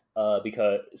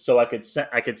 Because so I could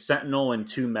Sentinel and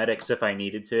 2 medics if I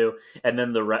needed to, and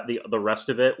then the rest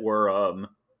of it were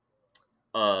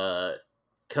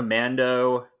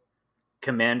Commando,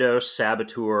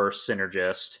 Saboteur,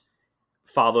 Synergist,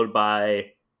 followed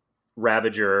by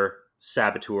Ravager,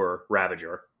 Saboteur,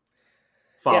 Ravager,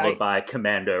 followed by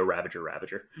Commando,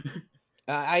 Ravager.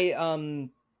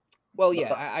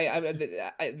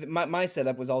 My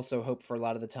setup was also Hope for a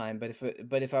lot of the time,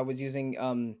 but if I was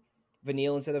using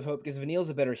Vanille instead of Hope, because Vanille's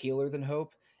a better healer than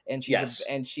Hope, and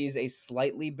she's a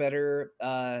slightly better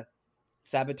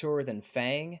Saboteur than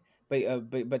Fang.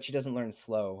 But she doesn't learn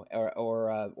slow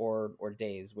or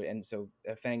daze, and so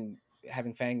having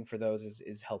Fang for those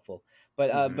is helpful.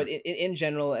 But but in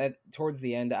general, towards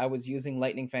the end, I was using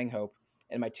Lightning Fang Hope,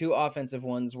 and my 2 offensive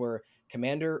ones were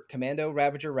Commando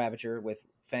Ravager with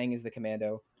Fang as the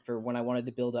commando for when I wanted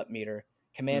to build up meter.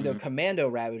 Commando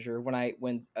Ravager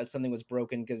when something was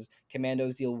broken, because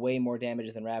commandos deal way more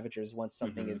damage than Ravagers once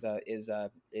something is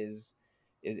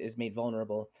made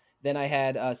vulnerable. Then I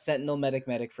had Sentinel Medic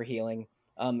for healing,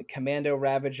 Commando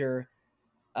Ravager,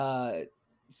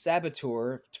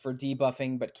 Saboteur for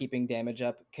debuffing but keeping damage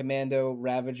up, Commando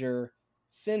Ravager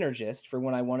Synergist for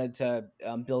when I wanted to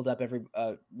build up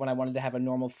when I wanted to have a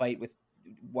normal fight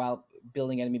while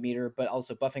building enemy meter but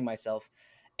also buffing myself.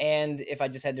 And if I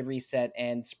just had to reset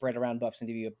and spread around buffs and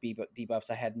debuffs,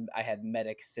 I had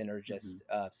Medic, Synergist,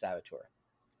 Saboteur.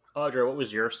 Audra, what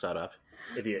was your setup?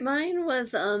 Mine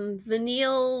was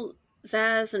Vanille,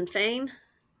 Zaz, and Fang.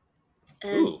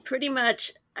 And pretty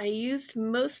much I used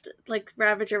most like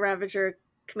Ravager,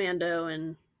 Commando,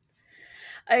 and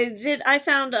I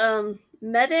found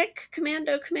Medic,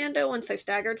 Commando once I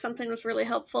staggered something was really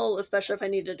helpful, especially if I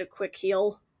needed a quick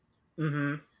heal.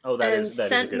 That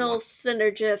Sentinel, is a good one.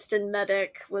 Synergist, and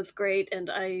Medic was great, and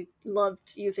I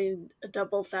loved using a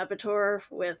double Saboteur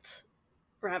with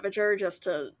Ravager just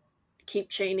to keep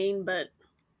chaining, but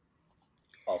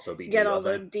also get all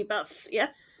the debuffs. Yeah.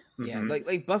 Yeah,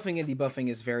 like buffing and debuffing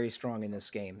is very strong in this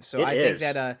game. So I think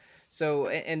that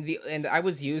and I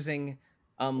was using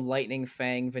Lightning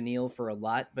Fang Vanille for a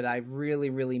lot, but I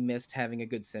really missed having a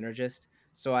good synergist.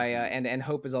 So I and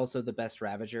Hope is also the best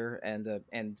Ravager and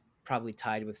probably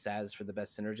tied with Saz for the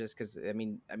best synergist, because I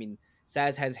mean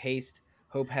Saz has haste,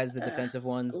 Hope has the defensive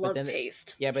ones, but then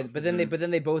haste. Yeah, but then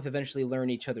they both eventually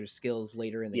learn each other's skills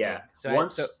later in the game.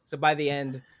 So by the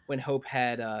end, when Hope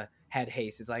had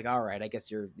haste, it's like, all right, I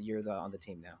guess you're on the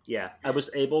team now. Yeah, I was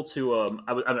able to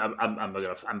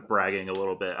I'm bragging a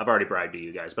little bit. I've already bragged to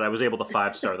you guys, but I was able to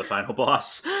 5-star the final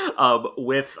boss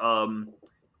with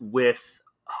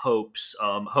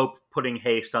Hope putting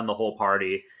haste on the whole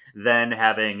party, then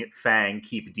having Fang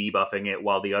keep debuffing it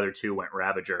while the other 2 went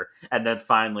Ravager, and then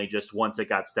finally, just once it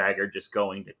got staggered, just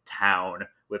going to town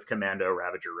with Commando,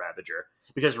 Ravager.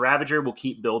 Because Ravager will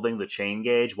keep building the chain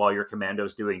gauge while your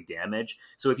Commando's doing damage.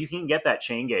 So if you can get that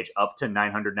chain gauge up to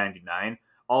 999,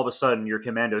 all of a sudden your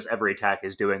Commando's every attack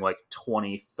is doing like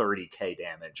 20, 30k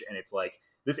damage. And it's like,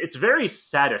 it's very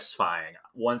satisfying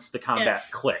once the combat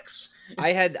clicks.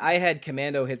 I had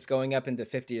commando hits going up into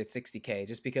 50 or 60k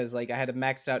just because like I had a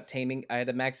maxed out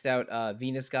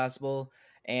Venus Gospel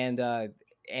and a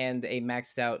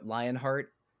maxed out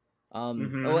Lionheart.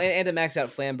 And a maxed out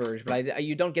Flamberge, but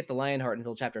you don't get the Lionheart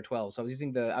until chapter 12. So I was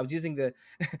using the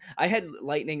I had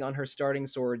Lightning on her starting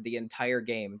sword the entire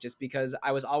game just because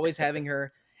I was always having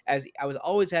her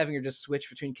just switch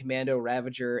between Commando,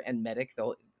 Ravager, and Medic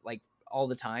all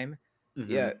the time.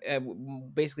 Yeah,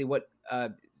 basically what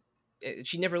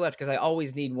she never left because I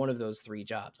always need one of those 3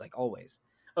 jobs, like always.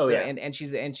 Oh, So yeah. and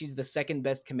she's the second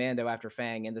best commando after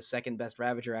Fang and the second best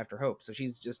Ravager after Hope. So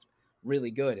she's just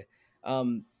really good.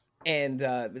 And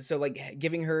so like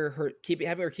giving her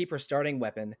having her keep her starting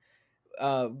weapon,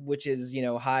 which is, you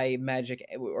know, high magic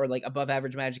or like above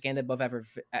average magic and above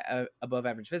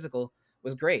average physical,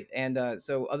 was great. And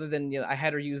so other than, you know, I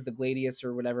had her use the Gladius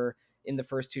or whatever in the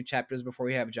first 2 chapters before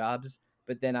we have jobs,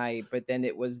 but then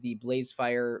it was the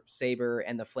Blazefire Saber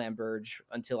and the Flamberge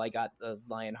until I got the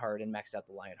Lionheart and maxed out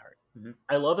the Lionheart. Mm-hmm.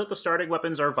 I love that the starting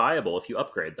weapons are viable if you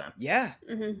upgrade them. Yeah.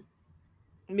 Mm-hmm.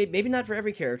 Maybe not for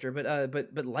every character,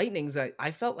 but Lightning's,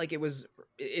 I felt like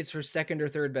it's her second or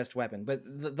third best weapon. But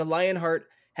the Lionheart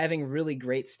having really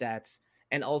great stats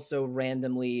and also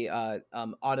randomly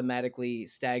automatically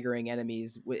staggering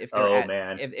enemies if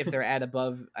they're if they're at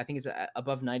above, I think it's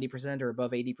above 90% or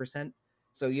above 80%.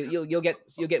 So you'll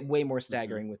get way more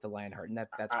staggering with the Lionheart, and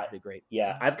that's pretty great.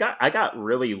 Yeah, I got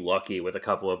really lucky with a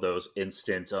couple of those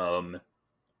instant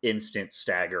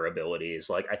stagger abilities.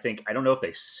 Like I don't know if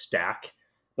they stack,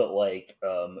 but like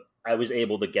I was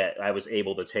able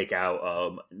to take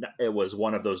out it was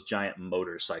one of those giant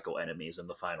motorcycle enemies in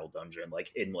the final dungeon,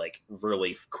 like in like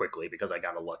really quickly because I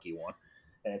got a lucky one.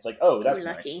 And it's like, oh, that's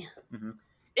nice. Mm-hmm.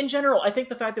 In general, I think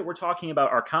the fact that we're talking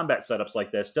about our combat setups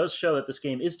like this does show that this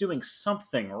game is doing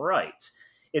something right.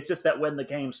 It's just that when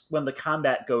the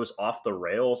combat goes off the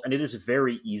rails, and it is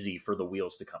very easy for the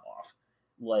wheels to come off.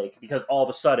 Like, because all of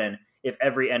a sudden, if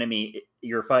every enemy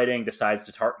you're fighting decides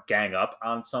to gang up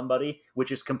on somebody,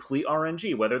 which is complete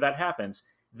RNG, whether that happens,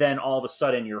 then all of a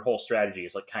sudden your whole strategy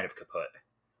is like kind of kaput.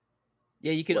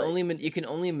 Yeah, you can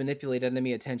only manipulate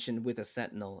enemy attention with a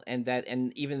sentinel, and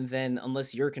even then,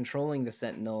 unless you're controlling the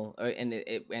sentinel,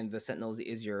 and the sentinel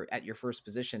is at your first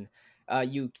position,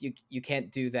 you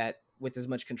can't do that with as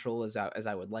much control as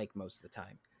I would like most of the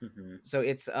time. Mm-hmm. So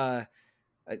it's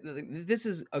this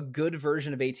is a good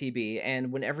version of ATB,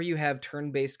 and whenever you have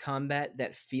turn-based combat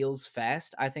that feels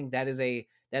fast, I think that is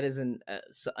an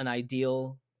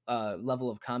ideal level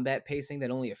of combat pacing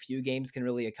that only a few games can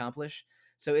really accomplish.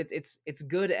 So it's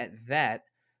good at that,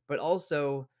 but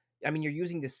also, I mean, you're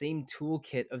using the same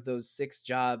toolkit of those 6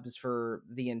 jobs for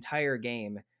the entire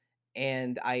game,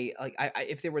 and I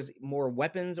if there was more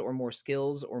weapons or more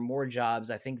skills or more jobs,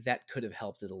 I think that could have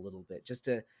helped it a little bit, just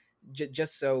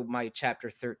so my chapter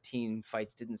 13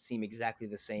 fights didn't seem exactly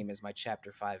the same as my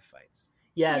chapter 5 fights.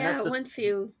 Yeah, once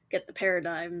you get the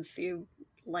paradigms you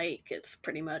like, it's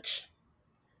pretty much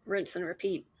rinse and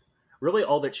repeat. Really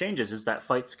all that changes is that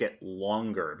fights get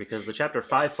longer, because the chapter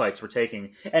 5 fights were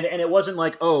taking, and it wasn't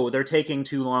like, oh, they're taking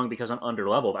too long because I'm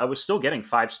underleveled. I was still getting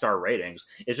 5-star ratings.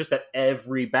 It's just that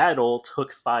every battle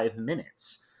took 5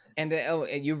 minutes. And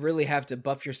you really have to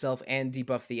buff yourself and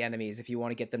debuff the enemies if you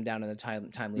want to get them down in a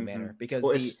timely manner, because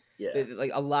like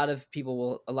a lot of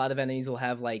enemies will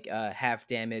have like half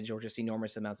damage or just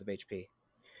enormous amounts of HP.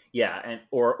 Yeah, and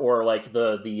or like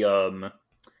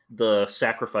the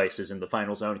sacrifices in the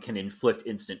final zone can inflict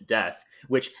instant death,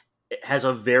 which has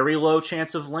a very low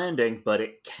chance of landing, but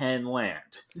it can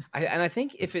land. I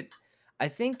think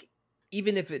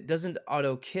even if it doesn't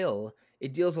auto kill,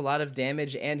 it deals a lot of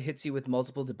damage and hits you with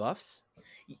multiple debuffs.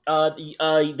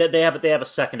 They have a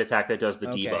second attack that does the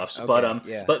debuffs, but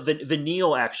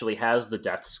Vanille actually has the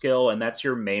death skill, and that's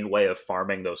your main way of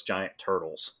farming those giant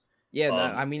turtles. Yeah,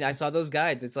 I mean, I saw those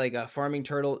guides. It's like farming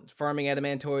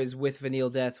adamantoids with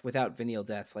Vanille Death, without Vanille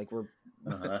Death. Like, we're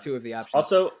 2 of the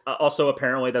options. Also,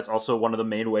 apparently, that's also one of the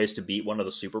main ways to beat one of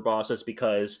the super bosses,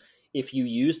 because if you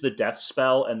use the death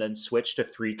spell and then switch to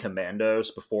 3 commandos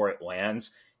before it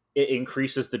lands, it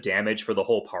increases the damage for the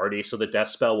whole party. So the death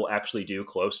spell will actually do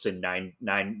close to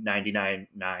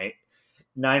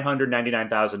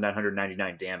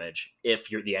 999,999 damage if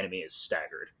the enemy is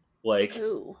staggered. Like,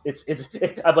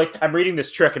 I'm reading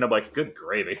this trick and I'm like, good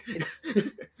gravy.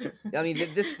 I mean,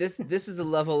 this is a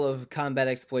level of combat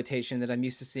exploitation that I'm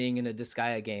used to seeing in a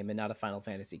Disgaea game and not a Final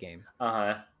Fantasy game.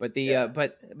 But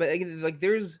like,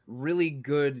 there's really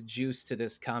good juice to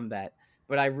this combat.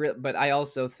 But I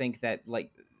also think that,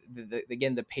 like,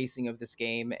 the pacing of this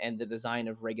game and the design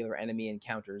of regular enemy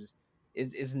encounters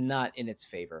is not in its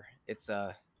favor. It's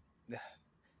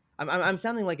I'm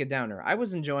sounding like a downer. I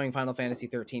was enjoying Final Fantasy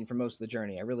 13 for most of the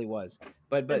journey. I really was.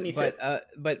 But by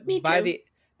the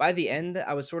end,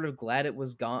 I was sort of glad it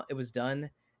was gone. It was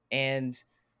done, and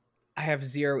I have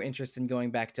zero interest in going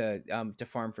back to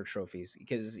farm for trophies,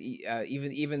 because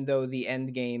even though the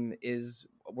end game is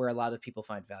where a lot of people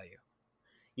find value.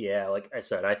 Yeah, like I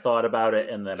said, I thought about it,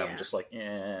 and then Yeah. I'm just like,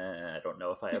 I don't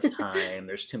know if I have time.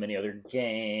 There's too many other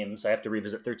games. I have to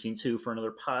revisit 13.2 for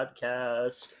another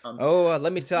podcast.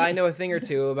 Let me tell. I know a thing or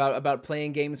two about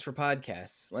playing games for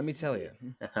podcasts. Let me tell you.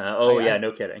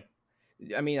 No kidding.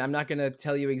 I mean, I'm not going to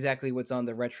tell you exactly what's on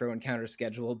the retro encounter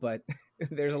schedule, but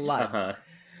there's a lot.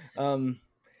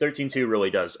 13.2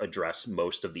 really does address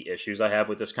most of the issues I have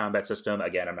with this combat system.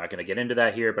 Again, I'm not going to get into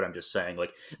that here, but I'm just saying,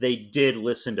 like, they did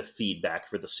listen to feedback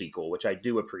for the sequel, which I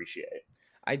do appreciate.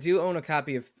 I do own a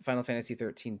copy of Final Fantasy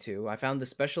 13 too. I found the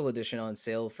special edition on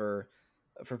sale for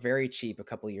very cheap a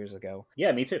couple years ago.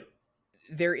 Yeah, me too.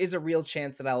 There is a real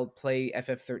chance that I'll play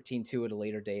FF13-2 at a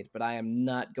later date, but I am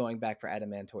not going back for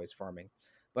Adamantoise farming.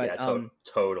 But yeah,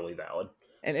 totally valid.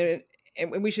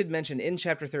 And we should mention, in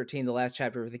Chapter 13, the last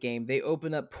chapter of the game, they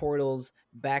open up portals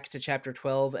back to Chapter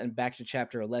 12 and back to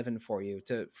Chapter 11 for you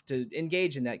to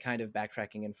engage in that kind of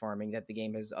backtracking and farming that the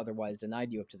game has otherwise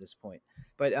denied you up to this point.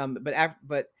 But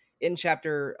in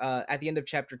Chapter at the end of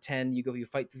Chapter 10, you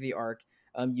fight through the Ark.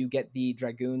 You get the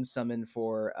Dragoon summon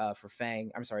for Fang.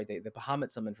 I'm sorry, the Bahamut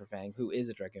summon for Fang, who is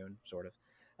a Dragoon, sort of.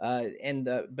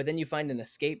 But then you find an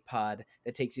escape pod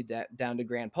that takes you down to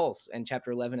Grand Pulse. And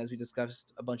Chapter 11, as we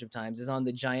discussed a bunch of times, is on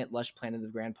the giant lush planet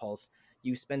of Grand Pulse.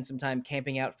 You spend some time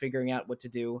camping out, figuring out what to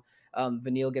do.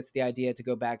 Vanille gets the idea to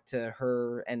go back to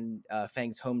her and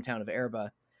Fang's hometown of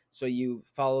Erba. So you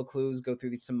follow clues, go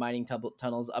through some mining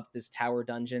tunnels, up this tower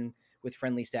dungeon with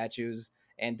friendly statues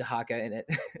and Dahaka in it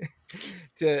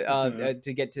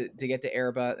to get to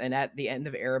Erba. And at the end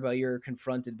of Erba, you're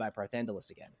confronted by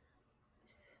Parthandalus again.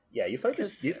 Yeah, you fight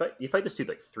this dude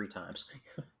like 3 times.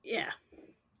 Yeah.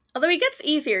 Although he gets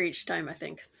easier each time, I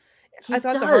think. I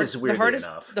thought the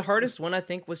hardest one, I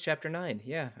think, was Chapter 9.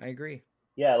 Yeah, I agree.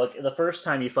 Yeah, like the first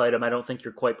time you fight him, I don't think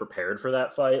you're quite prepared for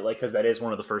that fight, like, because that is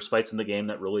one of the first fights in the game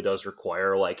that really does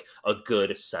require like a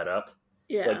good setup.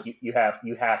 Yeah, like you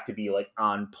have to be like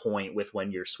on point with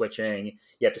when you're switching.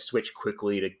 You have to switch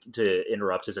quickly to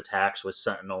interrupt his attacks with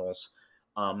sentinels.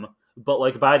 But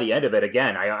like by the end of it,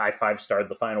 again, I 5-starred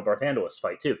the final Barthandalus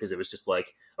fight too, because it was just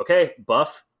like, okay,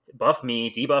 buff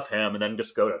me, debuff him, and then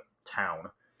just go to town.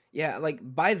 Yeah, like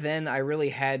by then I really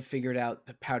had figured out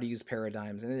how to use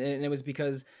paradigms, and it was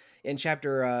because in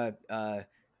chapter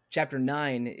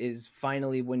 9 is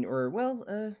finally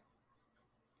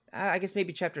I guess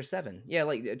maybe Chapter 7. Yeah,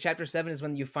 like Chapter 7 is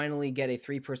when you finally get a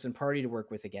 3-person party to work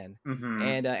with again. Mm-hmm.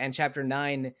 And Chapter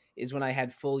 9 is when I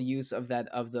had full use of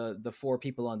the 4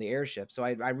 people on the airship. So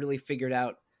I really figured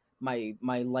out my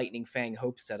Lightning Fang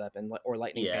Hope setup or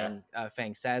Lightning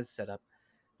Fang Saz setup.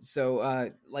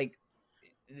 So like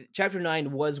Chapter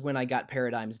 9 was when I got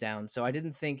paradigms down. So I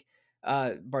didn't think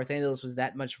Barthandalus was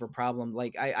that much of a problem.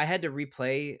 Like I had to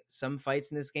replay some fights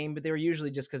in this game, but they were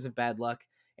usually just because of bad luck.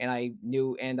 And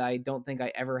I don't think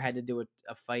I ever had to do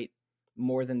a fight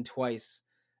more than twice,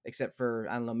 except for,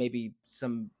 I don't know, maybe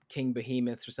some King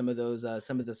Behemoths or some of the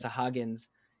Sahagins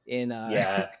in.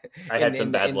 I had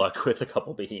some bad luck with a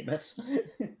couple behemoths.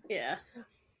 Yeah.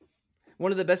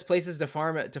 One of the best places to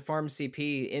farm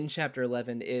CP in Chapter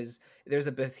 11 is there's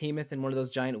a behemoth and one of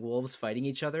those giant wolves fighting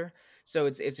each other. So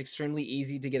it's extremely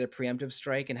easy to get a preemptive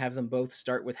strike and have them both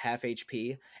start with half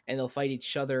HP, and they'll fight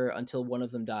each other until one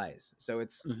of them dies. So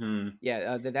it's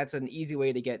that's an easy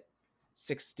way to get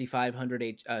 6,500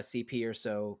 CP or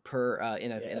so per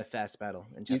in a fast battle.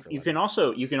 In Chapter 11.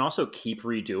 You can also keep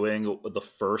redoing the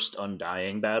first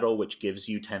Undying battle, which gives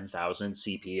you 10,000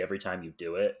 CP every time you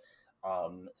do it.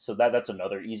 So that's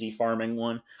another easy farming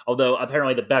one. Although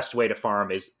apparently the best way to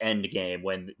farm is end game,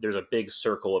 when there's a big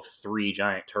circle of 3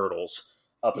 giant turtles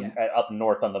up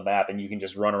north on the map, and you can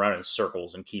just run around in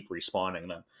circles and keep respawning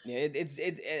them. Yeah, it's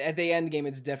at the end game.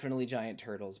 It's definitely giant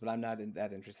turtles, but I'm not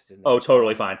that interested in that. Oh,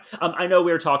 totally fine. I know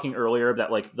we were talking earlier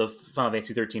that like the Final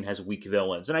Fantasy 13 has weak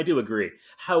villains, and I do agree.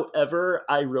 However,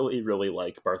 I really, really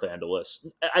like Barthandalus.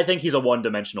 I think he's a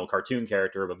one-dimensional cartoon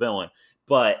character of a villain,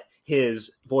 but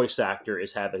his voice actor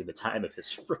is having the time of his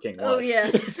freaking life. Oh,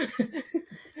 yes.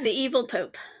 The evil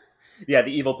Pope. Yeah,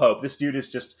 the evil Pope. This dude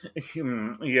is just,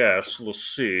 yes, let's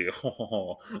see.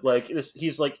 Like,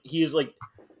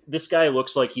 this guy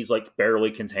looks like he's like barely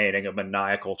containing a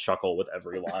maniacal chuckle with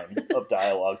every line of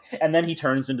dialogue. And then he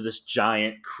turns into this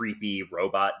giant, creepy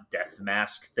robot death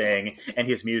mask thing, and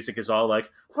his music is all like,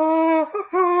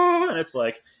 and it's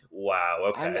like, wow,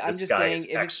 okay, this guy is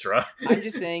extra. I'm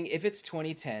just saying, if it's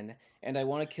 2010 and I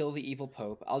want to kill the evil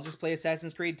Pope, I'll just play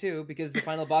Assassin's Creed 2, because the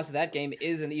final boss of that game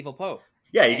is an evil Pope.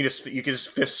 Yeah, you can just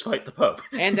fist fight the Pope.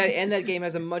 and that game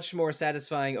has a much more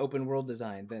satisfying open world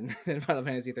design than Final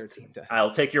Fantasy 13 does.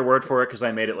 I'll take your word for it because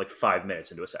I made it like 5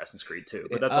 minutes into Assassin's Creed 2,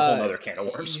 but that's a whole other can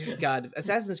of worms. God,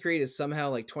 Assassin's Creed is somehow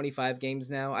like 25 games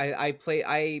now. I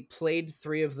played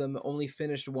 3 of them, only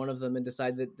finished 1 of them, and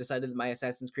decided that my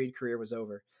Assassin's Creed career was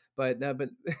over. But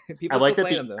people still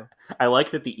play them though. I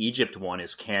like that the Egypt one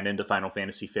is canon to Final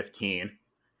Fantasy 15.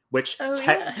 Which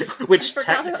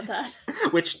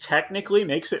which technically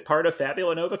makes it part of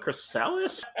Fabula Nova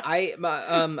Chrysalis. Again,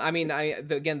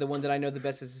 the one that I know the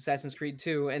best is Assassin's Creed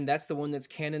 2, and that's the one that's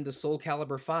canon to Soul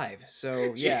Calibur 5.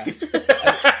 So yeah,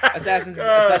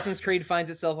 Assassin's Creed finds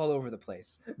itself all over the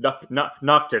place.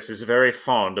 Noctis is very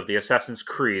fond of the Assassin's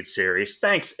Creed series.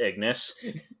 Thanks, Ignis.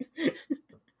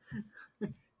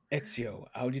 Ezio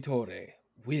Auditore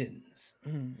wins.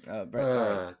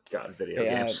 God, video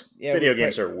games. Video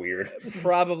games are weird.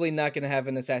 Probably not going to have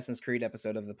an Assassin's Creed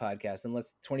episode of the podcast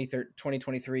unless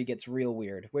 2023 gets real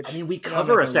weird. Which, I mean, we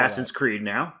cover Assassin's Creed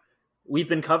now. We've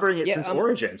been covering it since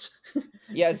Origins.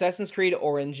 Yeah, Assassin's Creed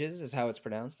Oranges is how it's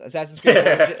pronounced. Assassin's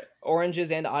Creed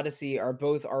Oranges and Odyssey are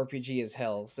both RPG as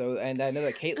hell. So, and I know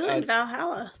that and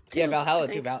Valhalla. Yeah, Valhalla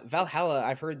too. Valhalla,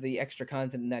 I've heard the extra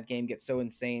content in that game gets so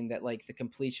insane that like the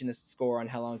completionist score on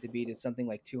how long to beat is something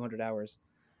like 200 hours.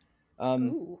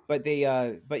 That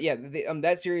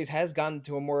series has gone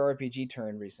to a more RPG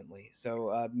turn recently,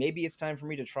 so maybe it's time for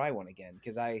me to try one again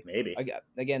because I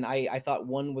thought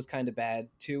 1 was kind of bad,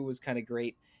 2 was kind of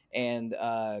great, and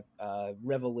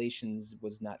Revelations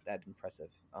was not that impressive.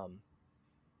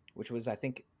 Which was I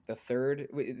think the third.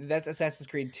 That's Assassin's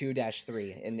Creed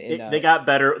 2-3. They got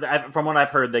better. From what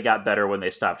I've heard, they got better when they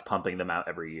stopped pumping them out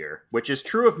every year, which is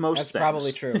true of most things. That's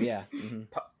probably true. Yeah.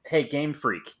 Mm-hmm. Hey, Game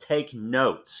Freak, take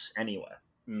notes. Anyway,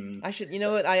 I should. You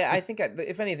know what? I think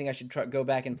if anything, I should go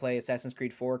back and play Assassin's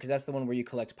Creed 4 because that's the one where you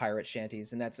collect pirate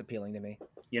shanties, and that's appealing to me.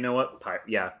 You know what?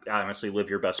 Honestly, live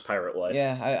your best pirate life.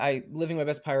 Yeah, I living my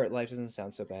best pirate life doesn't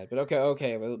sound so bad. But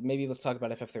okay. Well, maybe let's talk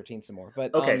about FF13 some more.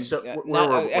 But okay, so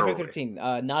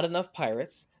FF13, not enough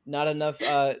pirates, not enough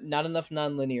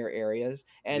non-linear areas,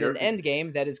 and an end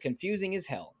game that is confusing as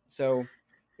hell. So,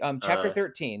 chapter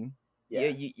 13. Yeah,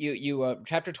 you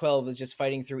chapter 12 is just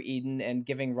fighting through Eden and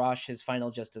giving Rosh his final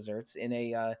just desserts in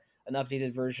an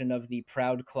updated version of the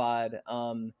Proud Claude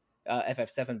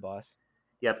FF7 boss.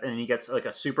 Yep, and he gets like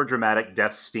a super dramatic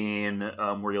death scene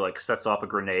where he like sets off a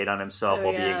grenade on himself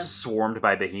while being swarmed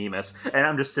by behemoths, and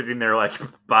I'm just sitting there like,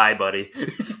 "Bye, buddy."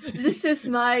 This is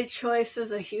my choice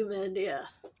as a human. Yeah.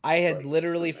 I had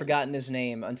literally forgotten his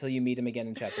name until you meet him again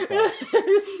in chapter 12.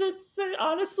 it's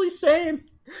honestly same.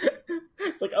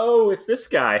 It's like, oh, it's this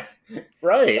guy,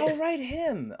 right? Oh, right,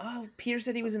 him. Oh, Peter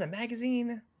said he was in a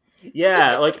magazine.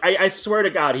 Yeah, like I swear to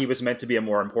God, he was meant to be a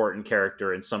more important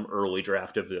character in some early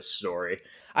draft of this story.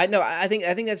 I know. I think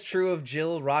that's true of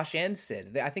Jill, Rosh, and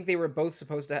Cid. I think they were both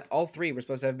supposed to. All 3 were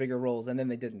supposed to have bigger roles, and then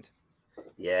they didn't.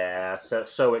 Yeah,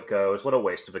 so it goes. What a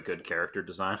waste of a good character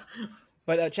design.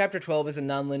 But chapter 12 is a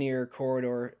non-linear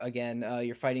corridor again.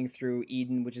 You're fighting through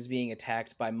Eden, which is being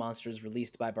attacked by monsters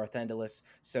released by Barthandelus.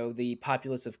 So the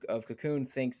populace of Cocoon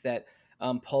thinks that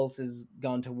Pulse has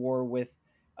gone to war with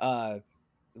Cocoon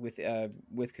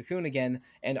again,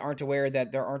 and aren't aware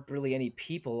that there aren't really any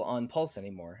people on Pulse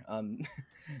anymore.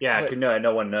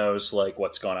 No one knows like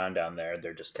what's going on down there.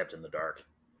 They're just kept in the dark.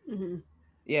 Mm-hmm.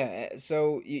 Yeah,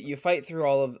 so you fight through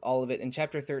all of it. And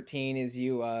chapter 13 is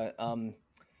you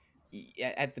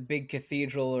at the big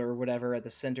cathedral or whatever at the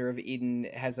center of Eden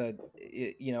has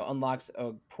unlocks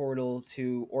a portal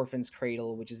to Orphan's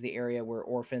Cradle, which is the area where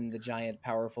Orphan, the giant,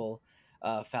 powerful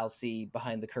fal'Cie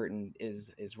behind the curtain,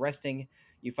 is resting.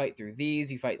 You fight through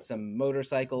these. You fight some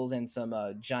motorcycles and some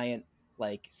giant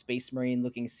like Space Marine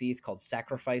looking Seath called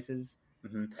Sacrifices.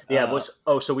 Mm-hmm. Yeah.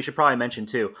 So we should probably mention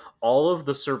too, all of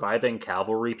the surviving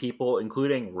cavalry people,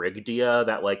 including Rigdia,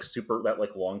 that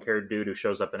long-haired dude who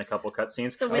shows up in a couple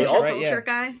cutscenes. The Winter Soldier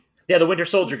guy. Yeah, the Winter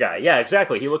Soldier guy. Yeah,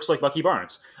 exactly. He looks like Bucky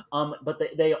Barnes. But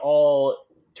they all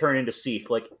turn into Seath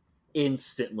like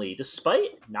instantly,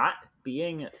 despite not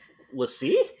being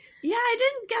l'Cie. Yeah, I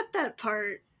didn't get that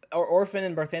part. Or Orphan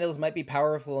and Barthandelus might be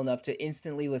powerful enough to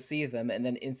instantly l'Cie them and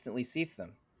then instantly Seath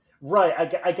them.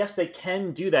 Right, I guess they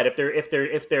can do that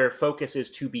if their focus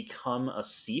is to become a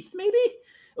Seath, maybe.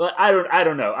 Well, I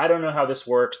don't know. I don't know how this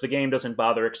works. The game doesn't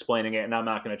bother explaining it, and I'm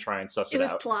not going to try and suss it out.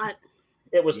 It was plot.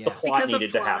 It was the plot needed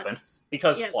to happen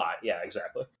because plot. Yeah,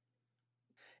 exactly.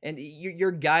 And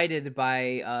you're guided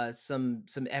by some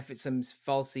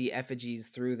fal'Cie effigies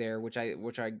through there, which I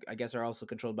guess are also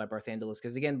controlled by Barthandelus.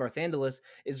 Because again, Barthandelus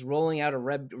is rolling out a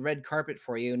red carpet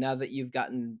for you now that you've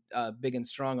gotten big and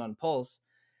strong on Pulse.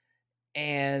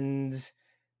 And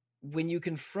when you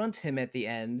confront him at the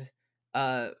end,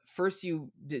 first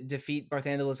you defeat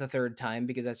Barthandelus a third time,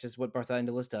 because that's just what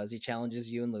Barthandelus does. He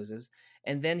challenges you and loses,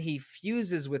 and then he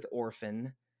fuses with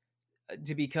Orphan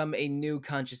to become a new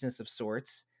consciousness of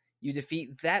sorts. You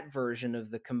defeat that version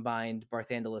of the combined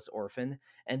Barthandelus Orphan,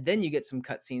 and then you get some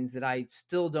cutscenes that I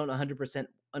still don't 100%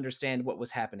 understand what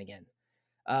was happening in.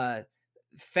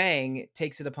 Fang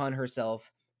takes it upon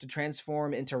herself to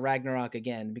transform into Ragnarok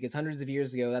again, because hundreds of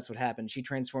years ago that's what happened. She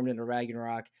transformed into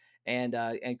Ragnarok and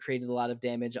created a lot of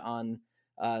damage on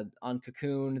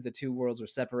Cocoon. The two worlds were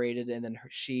separated, and then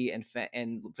she and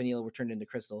Vanille were turned into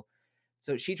Crystal.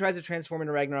 So she tries to transform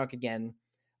into Ragnarok again.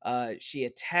 She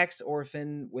attacks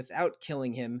Orphan without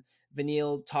killing him.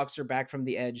 Vanille talks her back from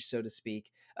the edge, so to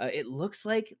speak. It looks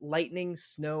like Lightning,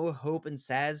 Snow, Hope, and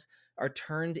Saz are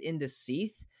turned into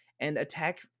Seath and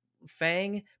attack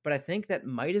Fang, but I think that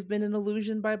might have been an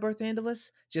illusion by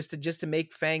Barthandelus, just to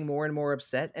make Fang more and more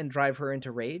upset and drive her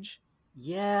into rage.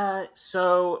 Yeah,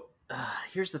 so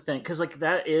here's the thing, because like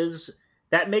that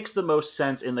makes the most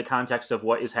sense in the context of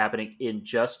what is happening in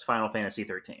just Final Fantasy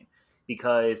 13,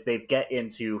 because they get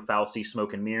into Fal'Cie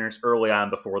Smoke and Mirrors early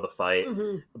on before the fight.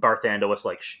 Barthandelus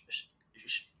like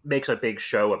makes a big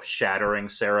show of shattering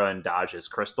Sarah and Dodge's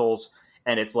crystals.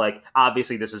 And it's like,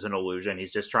 obviously this is an illusion.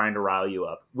 He's just trying to rile you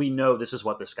up. We know this is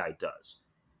what this guy does.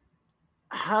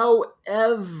 However,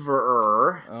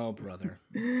 oh brother,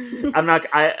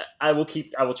 I will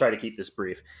try to keep this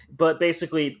brief. But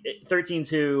basically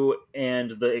 13.2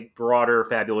 and the broader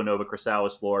Fabula Nova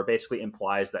Chrysalis lore basically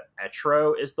implies that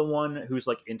Etro is the one who's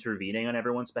like intervening on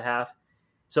everyone's behalf.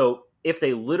 So if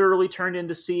they literally turned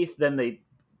into Seath, then they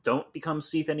don't become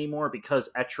Seath anymore because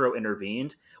Etro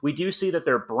intervened. We do see that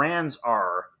their brands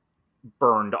are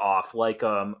burned off like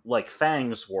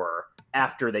Fang's were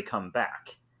after they come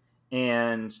back.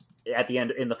 And at the end,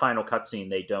 in the final cutscene,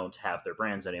 they don't have their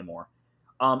brands anymore.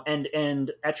 And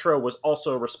Etro was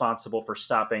also responsible for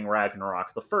stopping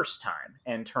Ragnarok the first time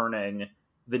and turning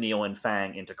Vanille and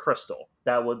Fang into Crystal.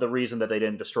 That was the reason that they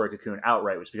didn't destroy Cocoon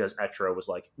outright, was because Etro was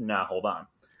like, nah, hold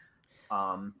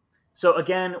on. So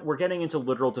again, we're getting into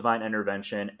literal divine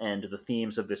intervention and the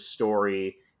themes of this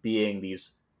story being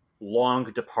these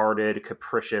long-departed,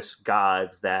 capricious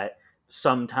gods that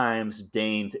sometimes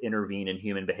deign to intervene in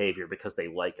human behavior because they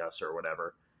like us or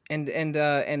whatever. And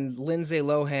Lindsay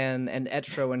Lohan and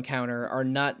Etro encounter are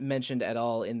not mentioned at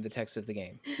all in the text of the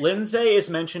game. Lindsay is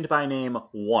mentioned by name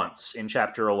once in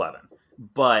Chapter 11.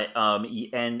 But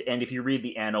and if you read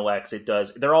the Analects, it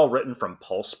does. They're all written from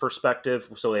Pulse perspective,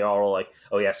 so they all are like,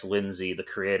 oh yes, Lindsay, the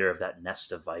creator of that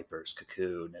nest of vipers,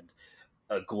 Cocoon, and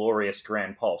a glorious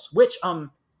grand Pulse. Which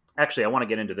actually, I want to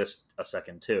get into this a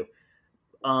second too.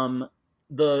 Remember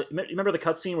the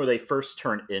cutscene where they first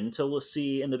turn into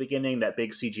l'Cie in the beginning? That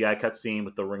big CGI cutscene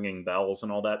with the ringing bells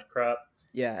and all that crap.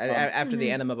 Yeah, after the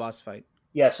Anima boss fight.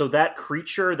 Yeah, so that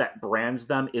creature that brands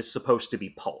them is supposed to be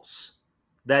Pulse.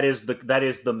 That is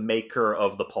the maker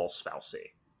of the Pulse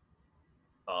Fal'Cie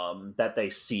that they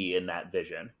see in that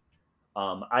vision.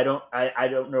 I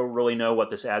don't really know what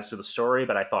this adds to the story,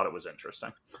 but I thought it was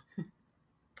interesting.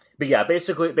 But yeah,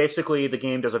 basically the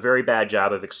game does a very bad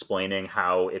job of explaining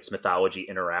how its mythology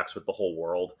interacts with the whole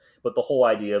world. But the whole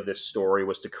idea of this story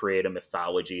was to create a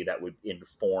mythology that would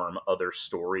inform other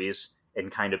stories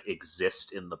and kind of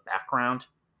exist in the background.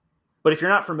 But if you're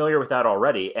not familiar with that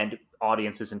already, and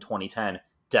audiences in 2010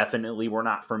 definitely were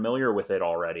not familiar with it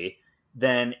already,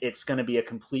 then it's going to be a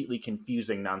completely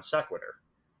confusing non sequitur.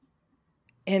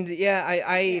 And yeah,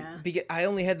 I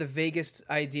only had the vaguest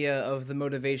idea of the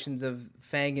motivations of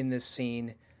Fang in this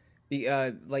scene.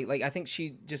 I think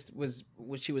she just was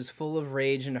full of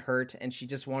rage and hurt, and she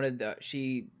just wanted.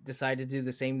 She decided to do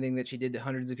the same thing that she did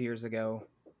hundreds of years ago.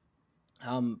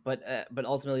 But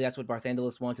ultimately, that's what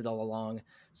Barthandelus wanted all along.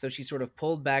 So she sort of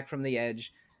pulled back from the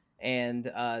edge,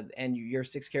 and your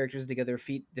 6 characters together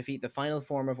defeat the final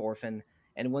form of Orphan.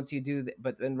 And once you do that,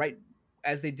 but then right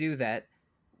as they do that,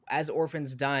 as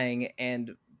Orphan's dying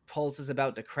and Pulse is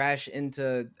about to crash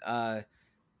into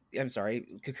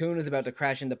Cocoon is about to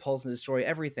crash into Pulse and destroy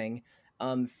everything,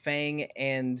 Fang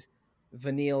and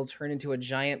Vanille turn into a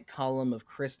giant column of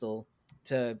crystal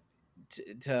to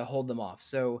hold them off.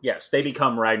 So yes, they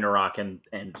become Ragnarok and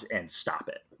stop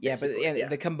it. Yeah, but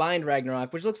the combined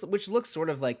Ragnarok, which looks sort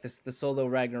of like the solo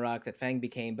Ragnarok that Fang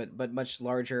became, but much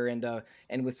larger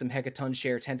and with some Hecaton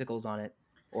share tentacles on it.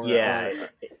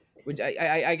 Which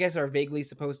I guess are vaguely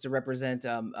supposed to represent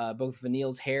both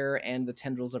Vanille's hair and the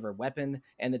tendrils of her weapon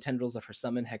and the tendrils of her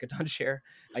summon Hecaton share,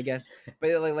 I guess.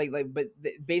 But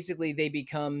basically they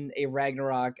become a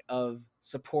Ragnarok of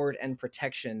support and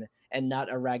protection, and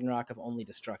not a Ragnarok of only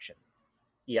destruction.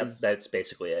 Yep, that's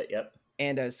basically it. Yep.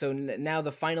 And so now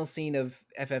the final scene of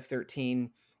FF13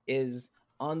 is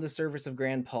on the surface of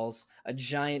Grand Pulse, a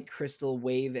giant crystal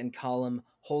wave and column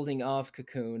holding off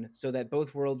Cocoon so that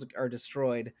both worlds are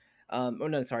destroyed.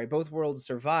 Both worlds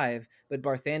survive, but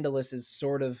Barthandelus is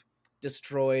sort of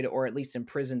destroyed or at least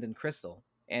imprisoned in crystal,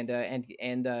 and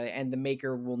the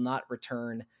Maker will not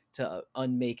return to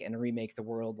unmake and remake the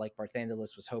world like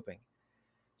Barthandelus was hoping.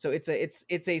 So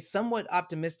it's a somewhat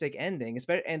optimistic ending,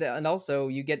 and also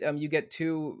you get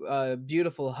two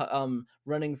beautiful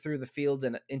running through the fields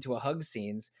and into a hug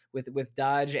scenes with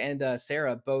Dodge and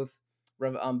Sarah both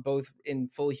in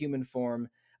full human form,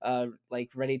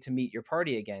 like ready to meet your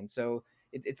party again. So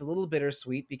it's a little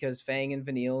bittersweet because Fang and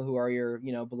Vanille, who are your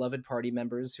beloved party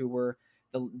members, who were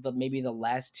the maybe the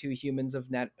last two humans of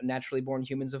naturally born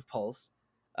humans of Pulse,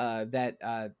 but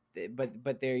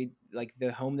they like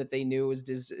the home that they knew is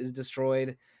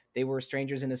destroyed. They were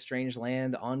strangers in a strange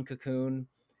land on Cocoon,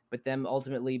 but them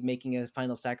ultimately making a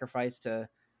final sacrifice to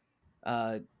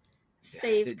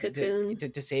save Cocoon.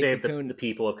 To save Cocoon. The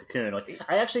people of Cocoon. Like,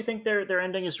 I actually think their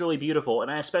ending is really beautiful, and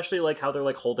I especially like how they're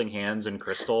like holding hands in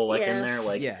crystal, like in there,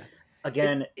 like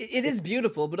Again, it is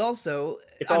beautiful, but also,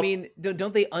 I mean,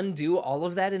 don't they undo all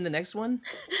of that in the next one?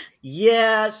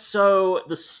 Yeah, so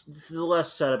the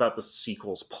less said about the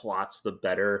sequel's plots, the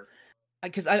better.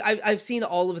 Because I've seen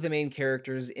all of the main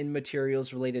characters in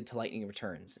materials related to Lightning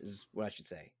Returns, is what I should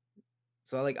say.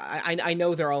 So I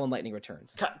know they're all in Lightning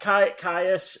Returns.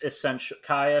 Caius,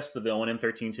 the villain in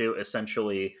 13-2,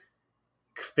 essentially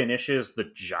finishes the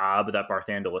job that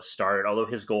Barthandelus started, although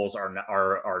his goals are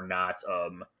not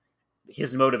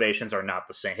his motivations are not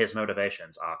the same. His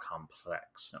motivations are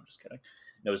complex. No, I'm just kidding.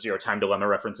 No Zero Time Dilemma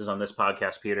references on this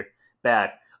podcast, Peter. Bad.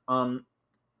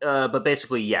 But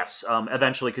basically, yes.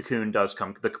 Eventually, Cocoon does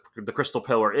come. The crystal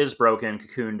pillar is broken.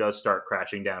 Cocoon does start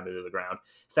crashing down into the ground.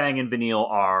 Fang and Vanille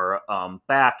are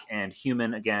back and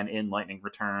human again in Lightning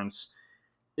Returns.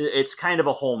 It's kind of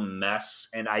a whole mess,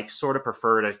 and I sort of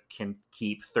prefer to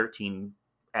keep 13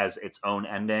 as its own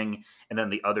ending, and then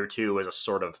the other two as a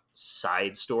sort of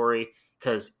side story,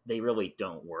 because they really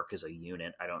don't work as a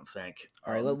unit, I don't think.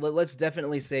 All right, let's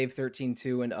definitely save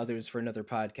 13-2 and others for another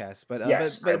podcast. But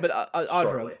yes,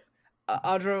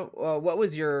 Audra, what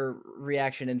was your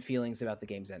reaction and feelings about the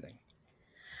game's ending?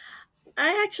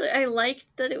 I liked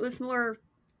that it was more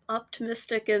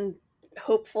optimistic and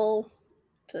hopeful,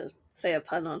 to say a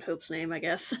pun on Hope's name, I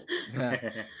guess.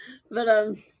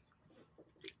 But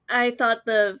I thought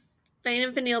the Fang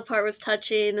and Vanille part was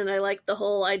touching, and I liked the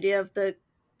whole idea of the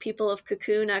people of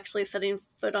Cocoon actually setting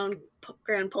foot on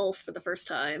Grand Pulse for the first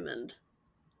time, and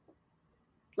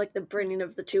like the bringing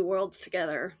of the two worlds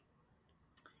together.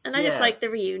 And I just liked the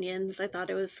reunions. I thought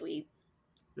it was sweet.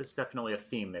 It's definitely a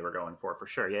theme they were going for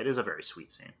sure. Yeah, it is a very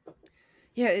sweet scene.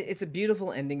 Yeah, it's a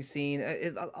beautiful ending scene.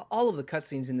 All of the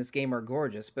cutscenes in this game are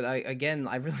gorgeous, but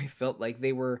I really felt like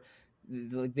they were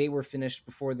finished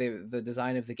before the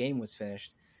design of the game was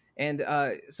finished. And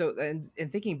so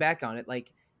thinking back on it,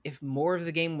 like, if more of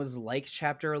the game was like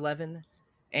Chapter 11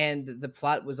 and the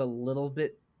plot was a little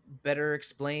bit better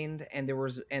explained and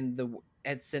the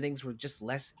settings were just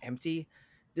less empty,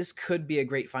 this could be a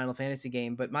great Final Fantasy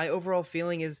game. But my overall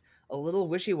feeling is a little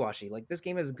wishy-washy. Like, this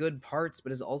game has good parts,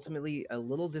 but is ultimately a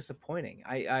little disappointing.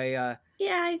 I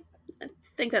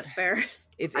think that's fair.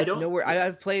 It's nowhere.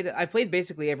 I've played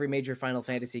basically every major Final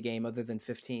Fantasy game other than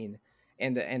 15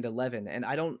 and 11, and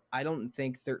I don't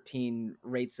think 13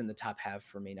 rates in the top half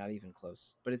for me, not even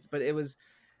close. But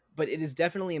it is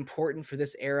definitely important for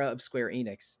this era of Square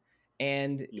Enix,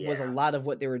 and it was a lot of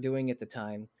what they were doing at the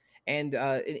time, and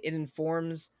it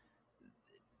informs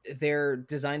their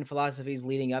design philosophies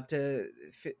leading up to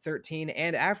 13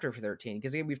 and after 13,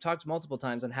 because we've talked multiple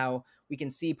times on how we can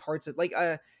see parts of, like,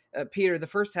 Peter, the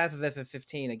first half of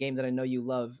FF15, a game that I know you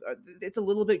love, it's a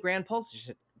little bit Grand Pulse-ish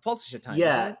at times.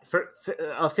 Yeah, isn't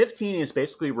it? 15 is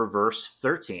basically reverse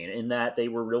 13 in that they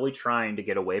were really trying to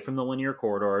get away from the linear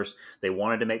corridors. They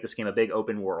wanted to make this game a big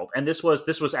open world, and this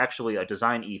was actually a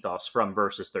design ethos from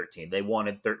Versus 13. They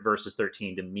wanted Versus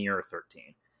 13 to mirror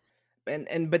 13.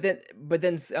 But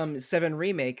then 7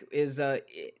 Remake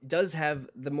it does have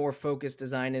the more focused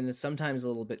design and is sometimes a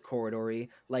little bit corridory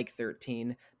like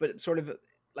 13, but it sort of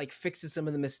like fixes some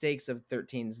of the mistakes of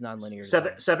 13's nonlinear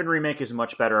design. 7 Remake is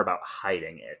much better about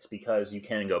hiding it, because you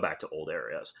can go back to old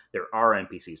areas. There are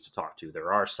NPCs to talk to.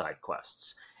 There are side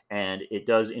quests. And it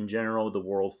does, in general, the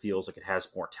world feels like it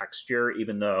has more texture,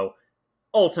 even though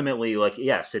ultimately, like,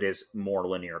 yes, it is more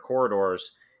linear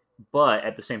corridors. But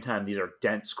at the same time, these are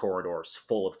dense corridors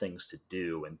full of things to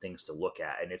do and things to look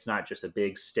at. And it's not just a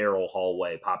big sterile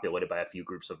hallway populated by a few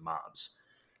groups of mobs.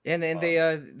 And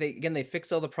they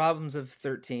fixed all the problems of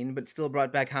 13, but still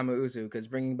brought back Hamauzu, because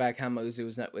bringing back Hamauzu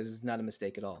was not a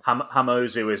mistake at all.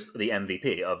 Hamauzu is the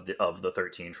MVP of the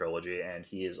 13 trilogy, and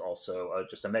he is also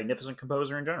just a magnificent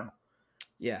composer in general.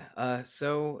 Yeah.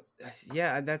 So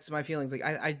yeah, that's my feelings. Like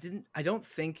I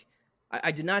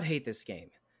did not hate this game,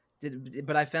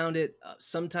 but I found it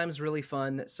sometimes really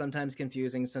fun, sometimes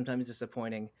confusing, sometimes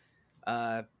disappointing.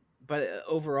 But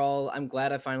overall, I'm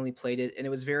glad I finally played it, and it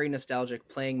was very nostalgic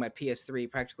playing my PS3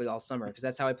 practically all summer, because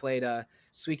that's how I played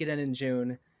Suikoden in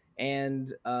June, and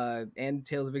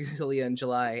Tales of Exilia in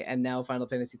July, and now Final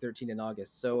Fantasy 13 in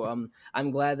August. So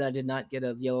I'm glad that I did not get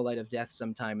a Yellow Light of Death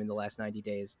sometime in the last 90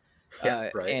 days.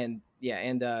 Yeah, right. And you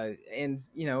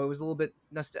know, it was a little bit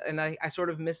and I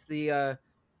sort of missed the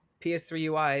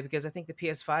PS3 UI, because I think the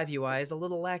PS5 UI is a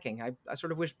little lacking. I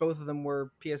sort of wish both of them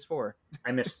were PS4.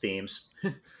 I miss themes.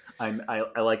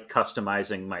 I like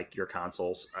customizing your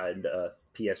consoles, and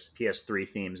PS3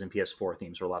 themes and PS4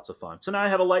 themes were lots of fun. So now I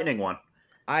have a Lightning one.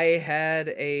 I had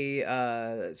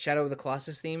a Shadow of the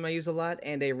Colossus theme I use a lot,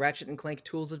 and a Ratchet and Clank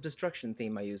Tools of Destruction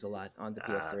theme I use a lot on the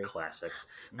PS3. Classics.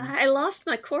 I lost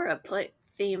my Korra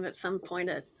theme at some point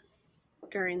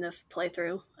during this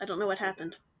playthrough. I don't know what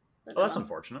happened. Oh, that's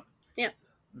unfortunate. Yeah.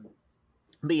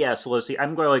 But yeah, Lucy,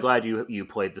 I'm really glad you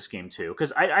played this game too,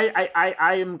 because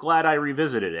I am glad I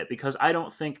revisited it, because I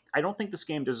don't think this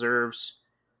game deserves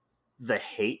the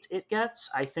hate it gets.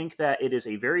 I think that it is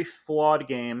a very flawed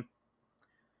game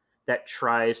that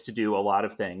tries to do a lot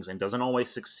of things and doesn't always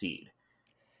succeed.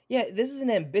 Yeah, this is an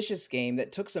ambitious game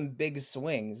that took some big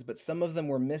swings, but some of them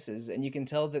were misses, and you can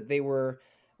tell that they were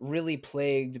really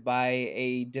plagued by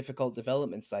a difficult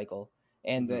development cycle.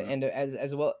 And as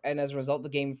a result, the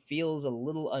game feels a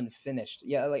little unfinished.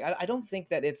 Yeah, like I don't think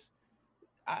that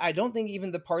I don't think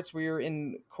even the parts where you're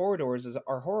in corridors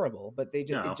are horrible, but they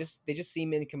just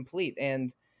seem incomplete.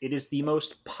 And it is the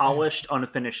most polished,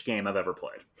 unfinished game I've ever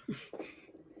played.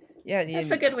 Yeah,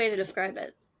 that's a good way to describe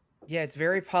it. Yeah, it's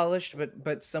very polished,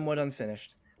 but somewhat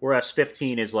unfinished. Whereas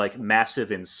 15 is like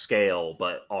massive in scale,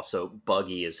 but also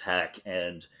buggy as heck,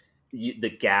 and the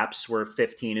gaps where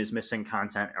 15 is missing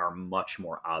content are much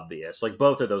more obvious. Like,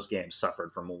 both of those games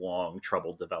suffered from long,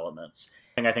 troubled developments.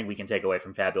 And I think we can take away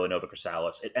from Fabula Nova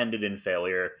Crystallis, it ended in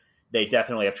failure. They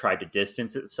definitely have tried to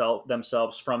distance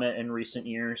themselves from it in recent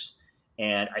years,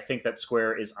 and I think that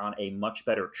Square is on a much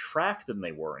better track than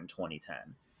they were in 2010.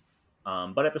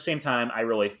 But at the same time, I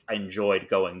enjoyed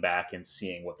going back and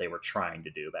seeing what they were trying to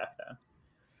do back then.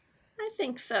 I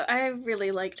think so. I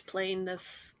really liked playing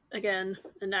this again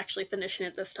and actually finishing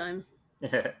it this time.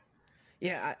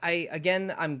 Yeah,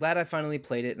 I'm glad I finally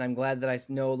played it, and I'm glad that I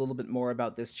know a little bit more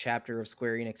about this chapter of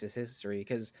Square Enix's history,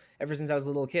 because ever since I was a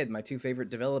little kid, my two favorite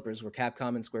developers were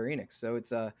Capcom and Square Enix. So it's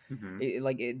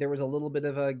there was a little bit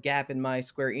of a gap in my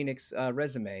Square Enix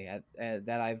resume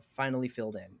that I've finally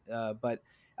filled in. But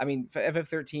I mean,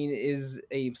 FF13 is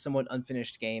a somewhat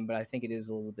unfinished game, but I think it is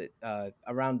a little bit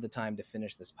around the time to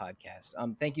finish this podcast.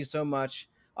 Thank you so much,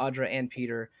 Audra and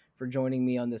Peter, for joining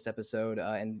me on this episode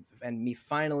and me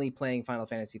finally playing Final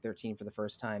Fantasy 13 for the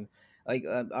first time. Like,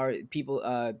 our people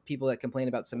that complain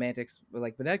about semantics were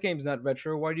like, but that game's not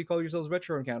retro. Why do you call yourselves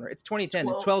Retro Encounter? It's 2010.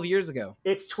 It's 12 years ago.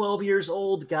 It's 12 years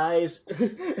old, guys.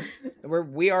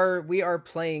 We are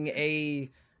playing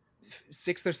a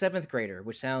 6th or 7th grader,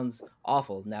 which sounds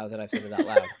awful now that I've said it out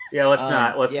loud. Yeah, let's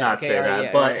not say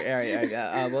that.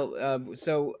 But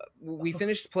so we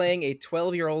finished playing a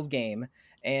 12-year-old game,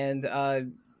 and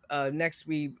next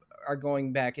we are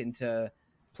going back into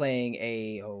playing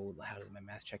how does my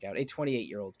math check out? A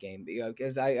 28-year-old game,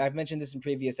 because I've mentioned this in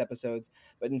previous episodes,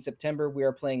 but in September we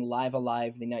are playing Live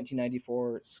Alive, the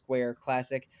 1994 Square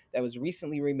classic that was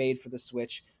recently remade for the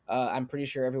Switch. I'm pretty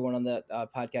sure everyone on the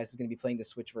podcast is going to be playing the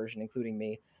Switch version, including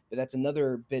me. But that's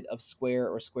another bit of Square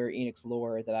or Square Enix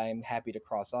lore that I'm happy to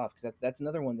cross off, because that's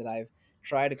another one that I've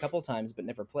tried a couple times but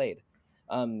never played.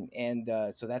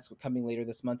 So that's coming later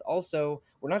this month. Also,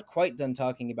 we're not quite done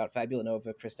talking about Fabula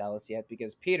Nova Crystallis yet,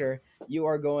 because Peter, you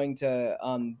are going to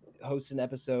host an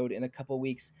episode in a couple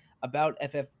weeks about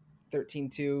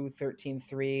FF13.2,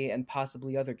 13.3, and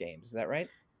possibly other games. Is that right?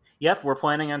 Yep, we're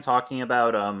planning on talking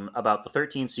about the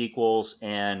 13 sequels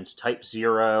and Type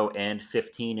 0 and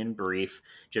 15 in brief,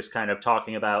 just kind of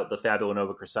talking about the Fabula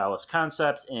Nova Crystallis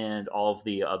concept and all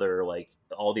the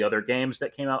other games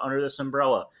that came out under this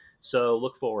umbrella. So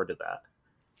look forward to that.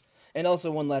 And also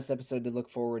one last episode to look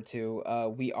forward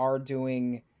to. We are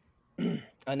doing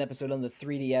an episode on the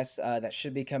 3DS that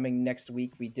should be coming next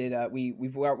week. We did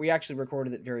we actually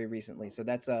recorded it very recently, so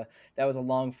that was a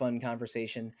long, fun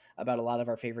conversation about a lot of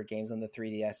our favorite games on the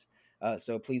 3DS.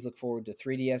 So please look forward to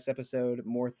 3DS episode,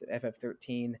 more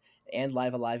FF13, and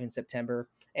Live Alive in September.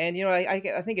 And, I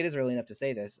think it is early enough to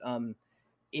say this.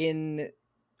 In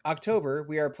October,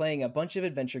 we are playing a bunch of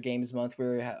adventure games month.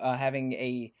 We're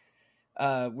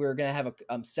we're going to have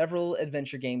several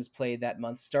adventure games played that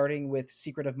month, starting with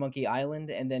Secret of Monkey Island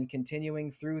and then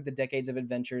continuing through the Decades of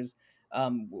Adventures,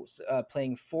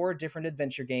 playing 4 different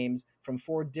adventure games from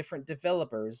 4 different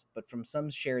developers, but from some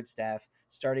shared staff,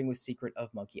 starting with Secret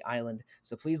of Monkey Island.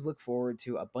 So please look forward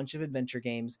to a bunch of adventure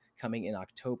games coming in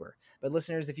October. But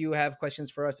listeners, if you have questions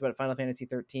for us about Final Fantasy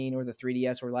 13 or the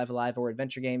 3DS or Live Alive or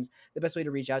adventure games, the best way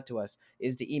to reach out to us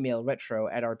is to email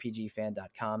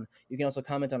retro@rpgfan.com. You can also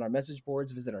comment on our message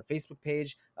boards, visit our Facebook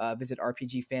page, visit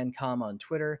RPGFan.com on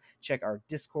Twitter, check our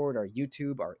Discord, our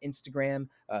YouTube, our Instagram,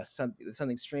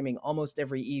 something streaming almost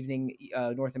every evening,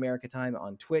 North America time,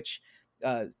 on Twitch.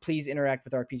 Please interact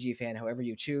with RPG Fan however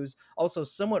you choose. Also,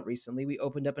 somewhat recently, we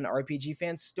opened up an RPG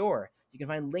Fan store. You can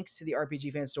find links to the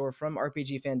RPG Fan store from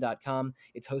rpgfan.com.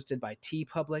 It's hosted by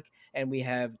TeePublic, and we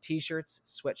have t-shirts,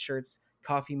 sweatshirts,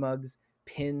 coffee mugs,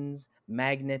 pins,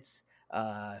 magnets,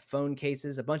 phone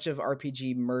cases, a bunch of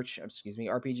RPG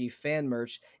Fan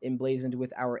merch emblazoned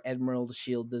with our Emerald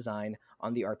Shield design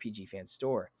on the RPG Fan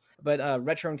store. But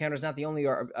Retro Encounter is not the only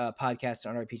podcast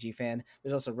on RPG Fan.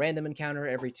 There's also Random Encounter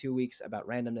every 2 weeks about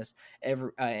randomness,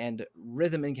 and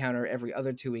Rhythm Encounter every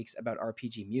other 2 weeks about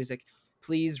RPG music.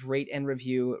 Please rate and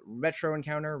review Retro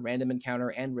Encounter, Random Encounter,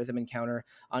 and Rhythm Encounter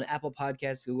on Apple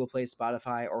Podcasts, Google Play,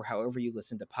 Spotify, or however you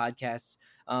listen to podcasts.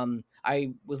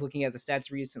 I was looking at the stats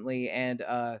recently, and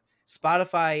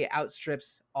Spotify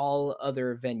outstrips all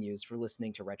other venues for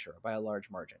listening to Retro by a large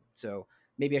margin. So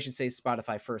maybe I should say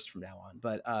Spotify first from now on.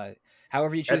 But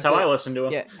however you choose, that's how I listen to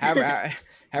it. Yeah,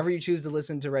 however you choose to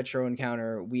listen to Retro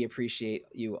Encounter, we appreciate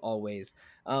you always.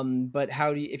 But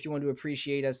if you want to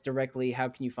appreciate us directly, how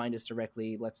can you find us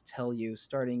directly? Let's tell you,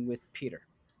 starting with Peter.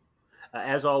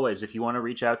 As always, if you want to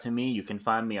reach out to me, you can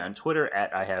find me on Twitter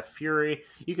 @IHaveFury.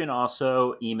 You can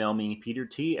also email me,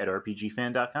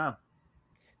 peterT@rpgfan.com.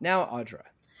 Now, Audra.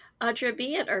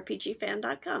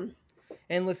 AudraB@rpgfan.com.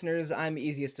 And listeners, I'm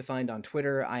easiest to find on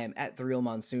Twitter. I am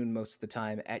 @TheRealMonsoon most of the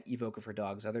time,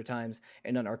 @Evoca4Dogs other times,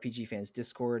 and on RPG Fans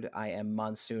Discord, I am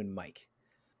Monsoon Mike.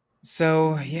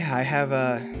 So yeah, I have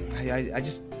I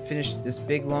just finished this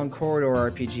big long corridor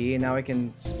RPG, and now I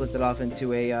can split that off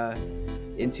into a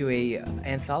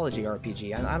anthology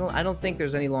RPG. I don't think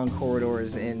there's any long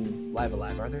corridors in Live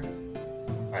Alive, are there?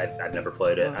 I've never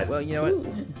played it. Well, you know what?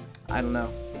 I don't know.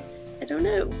 I don't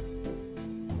know.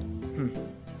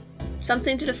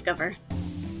 Something to discover.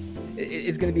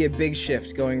 It's going to be a big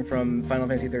shift going from Final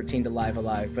Fantasy 13 to Live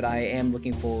Alive, but I am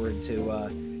looking forward to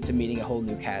meeting a whole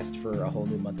new cast for a whole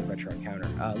new month of Retro Encounter.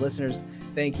 Listeners,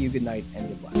 thank you, good night, and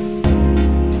goodbye.